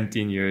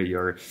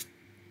continue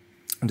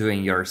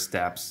doing your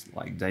steps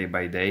day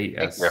by day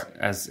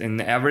as in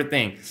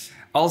everything.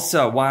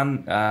 Also,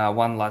 one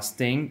last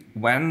thing: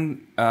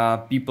 when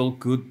people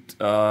could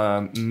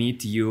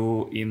meet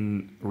you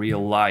in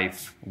real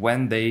life,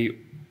 when they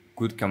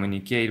could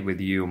communicate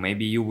with you,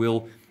 maybe you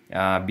will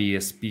be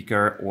a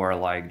speaker or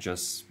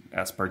just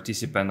as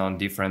participant on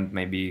different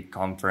maybe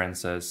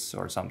conferences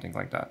or something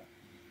like that.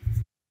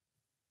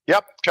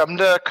 Yep, come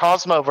to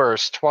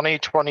Cosmoverse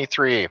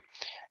 2023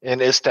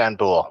 in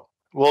Istanbul.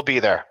 We'll be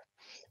there.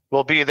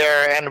 We'll be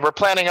there, and we're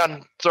planning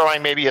on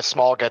throwing maybe a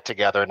small get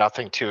together,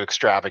 nothing too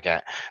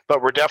extravagant,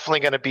 but we're definitely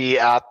going to be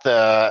at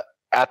the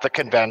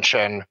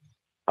convention.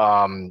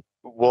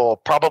 We'll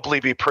probably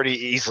be pretty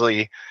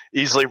easily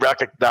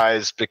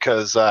recognized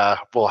because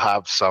we'll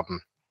have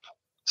some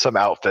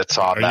outfits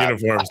on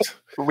that. Uniforms.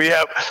 We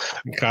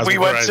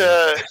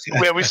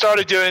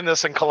started doing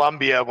this in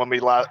Colombia when we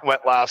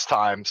went last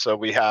time, so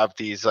we have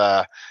these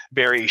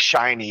very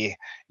shiny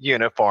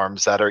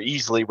uniforms that are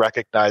easily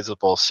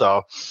recognizable.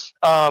 So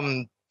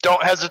don't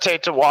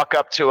hesitate to walk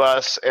up to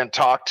us and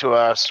talk to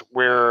us.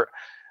 We're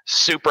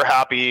super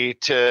happy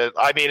to.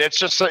 I mean,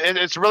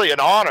 it's really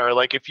an honor.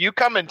 Like, if you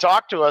come and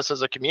talk to us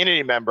as a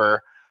community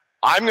member,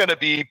 I'm going to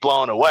be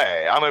blown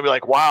away. I'm going to be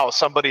like, wow,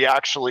 somebody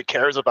actually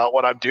cares about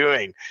what I'm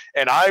doing.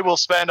 And I will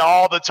spend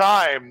all the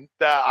time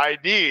that I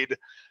need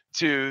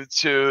to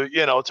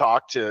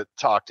talk to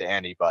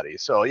anybody.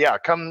 So yeah,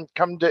 come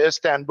to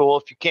Istanbul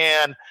if you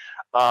can.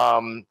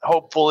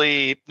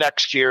 Hopefully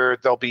next year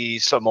there'll be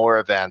some more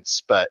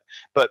events, but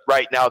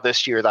right now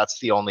this year, that's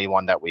the only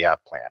one that we have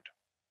planned.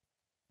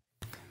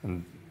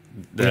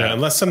 Yeah,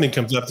 unless something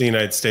comes up in the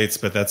United States,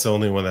 but that's the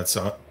only one that's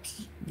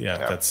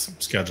that's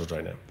scheduled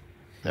right now.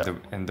 Yeah.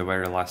 And the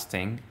very last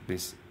thing,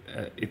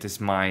 it is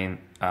my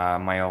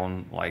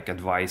own like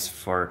advice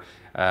for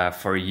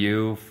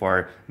you,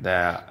 for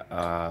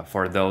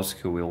those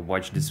who will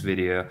watch this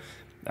video.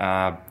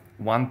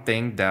 One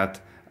thing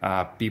that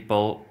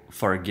people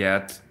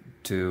forget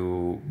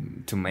to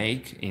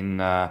make in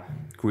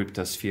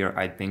cryptosphere,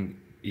 I think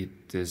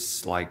it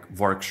is like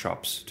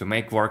workshops, to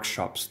make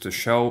workshops to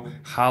show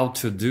how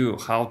to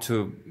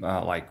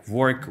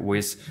work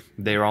with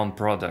their own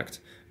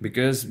product.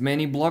 Because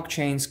many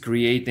blockchains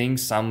creating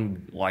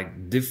some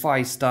like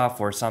DeFi stuff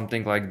or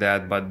something like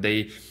that, but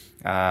they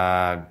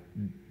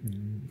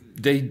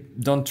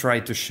don't try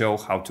to show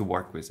how to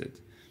work with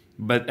it.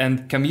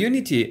 And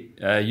community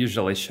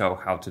usually show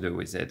how to do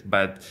with it,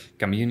 but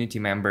community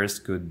members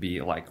could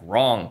be like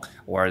wrong,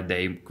 or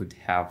they could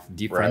have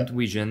different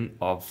vision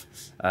of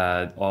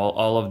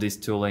all of this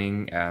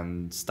tooling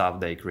and stuff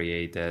they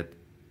created.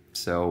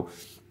 So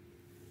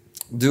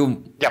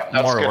do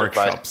more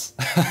workshops.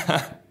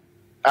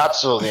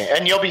 Absolutely,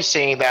 and you'll be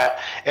seeing that.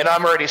 And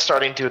I'm already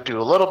starting to do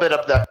a little bit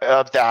of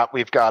that.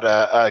 We've got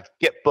a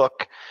Git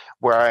book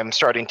where I'm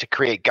starting to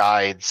create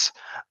guides.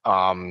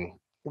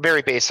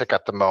 Very basic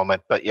at the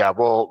moment, but yeah,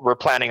 we're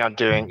planning on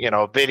doing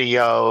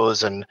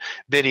videos and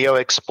video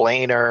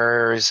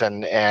explainers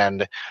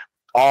and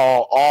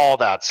all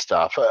that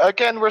stuff.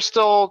 Again, we're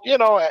still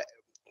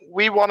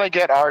we want to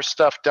get our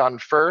stuff done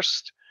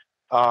first.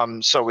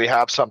 So we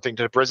have something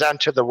to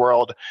present to the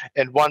world.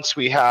 And once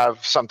we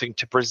have something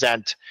to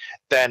present,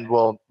 then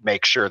we'll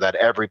make sure that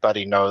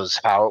everybody knows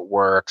how it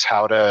works,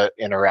 how to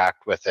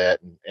interact with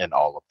it, and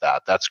all of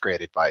that. That's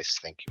great advice.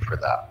 Thank you for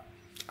that.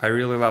 I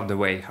really love the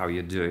way how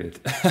you do it.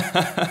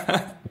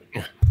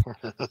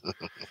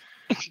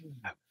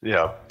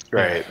 Yeah,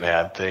 great,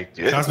 man. Thank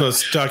you.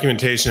 Cosmos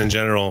documentation in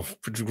general,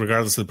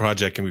 regardless of the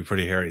project, can be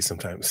pretty hairy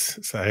sometimes.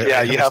 So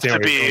you have to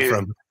be...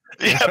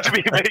 You have to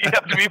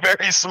be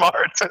very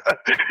smart.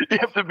 You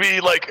have to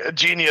be like a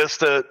genius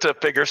to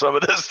figure some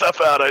of this stuff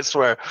out, I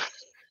swear.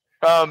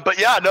 But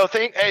yeah, no,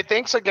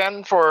 thanks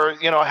again for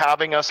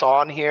having us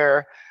on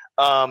here.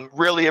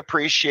 Really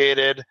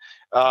appreciated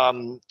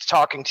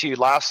talking to you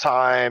last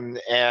time,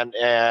 and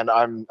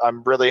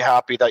I'm really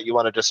happy that you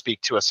wanted to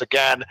speak to us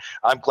again.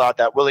 I'm glad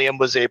that William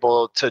was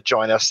able to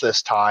join us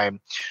this time.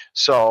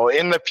 So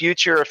in the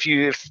future, if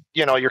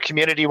your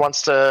community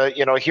wants to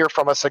hear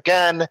from us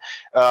again,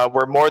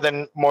 we're more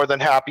than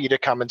happy to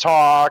come and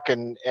talk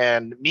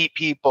and meet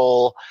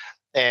people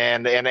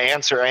and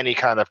answer any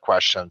kind of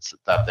questions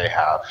that they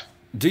have.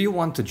 Do you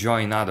want to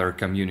join other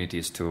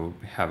communities to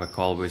have a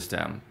call with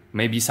them?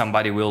 Maybe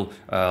somebody will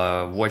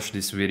watch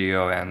this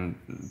video and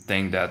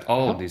think that,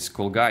 these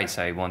cool guys,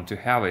 I want to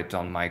have it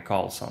on my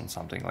calls on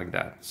something like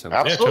that. So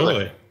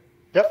absolutely.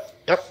 Yeah, totally.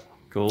 Yep.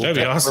 Cool. That'd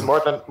be awesome.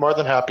 We're more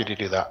than happy to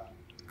do that.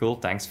 Cool.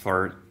 Thanks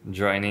for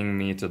joining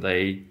me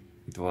today.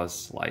 It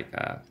was like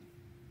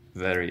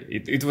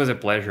it was a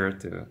pleasure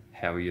to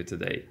have you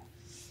today.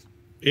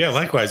 Yeah,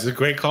 likewise. It's a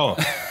great call.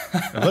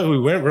 I thought we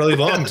went really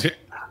long too.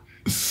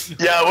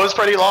 Yeah, it was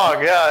pretty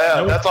long.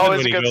 Yeah. That's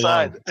always a good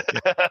sign.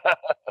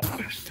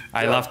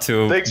 I love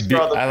to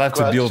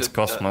build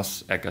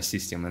Cosmos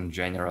ecosystem in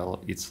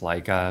general. It's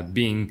like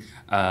being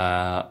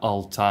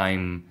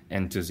all-time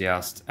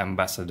enthusiast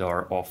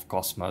ambassador of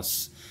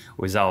Cosmos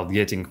without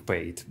getting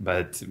paid,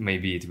 but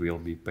maybe it will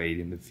be paid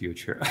in the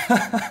future.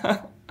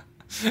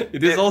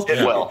 It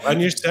will.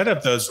 And your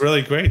setup though is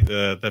really great.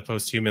 The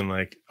post-human,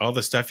 like all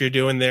the stuff you're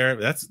doing there,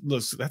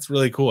 that's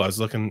really cool. I was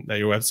looking at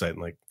your website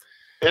and like.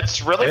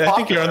 It's really popular. I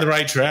think you're on the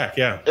right track.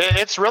 Yeah,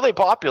 it's really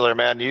popular,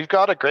 man. You've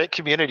got a great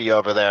community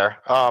over there.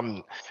 We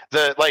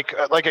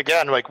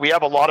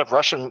have a lot of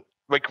Russian.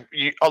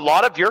 A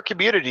lot of your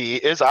community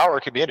is our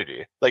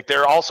community. Like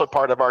they're also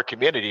part of our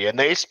community, and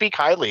they speak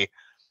highly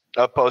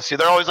opposed to.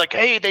 They're always like,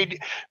 hey,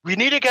 we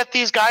need to get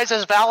these guys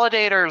as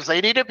validators.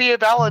 They need to be a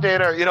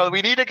validator.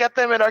 We need to get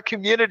them in our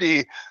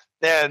community.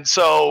 And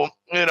so,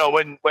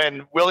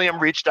 when William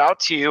reached out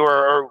to you,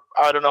 or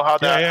I don't know how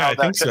that. Yeah, I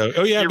think so.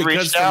 Oh yeah,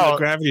 because from the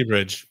Gravity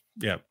Bridge.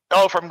 Yeah.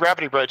 Oh, from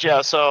Gravity Bridge.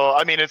 Yeah. So,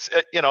 I mean, it's,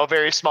 a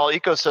very small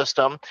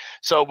ecosystem.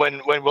 So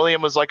when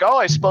William was like, oh,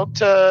 I spoke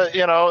to,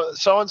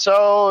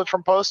 so-and-so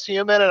from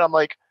Posthuman, and I'm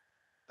like,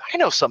 I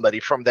know somebody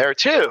from there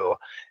too.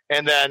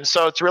 And then,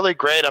 so it's really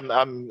great.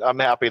 I'm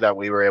happy that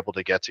we were able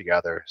to get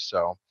together.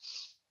 So,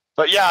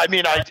 but yeah, I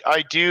mean,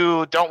 I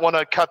don't want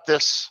to cut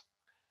this.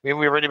 I mean,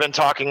 we've already been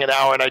talking an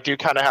hour, and I do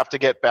kind of have to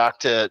get back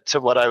to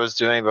what I was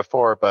doing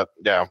before, but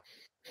yeah.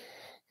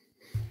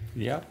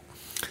 Yeah.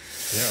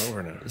 Yeah,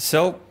 over now.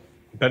 So,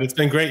 but it's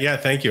been great. Yeah,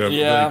 thank you. I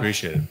really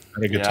appreciate it.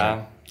 Had a good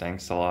time.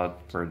 Thanks a lot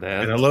for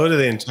that. And hello to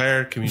the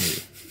entire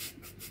community.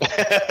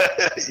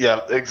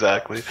 Yeah,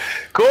 exactly.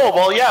 Cool.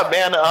 Well, yeah,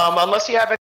 man. Unless you have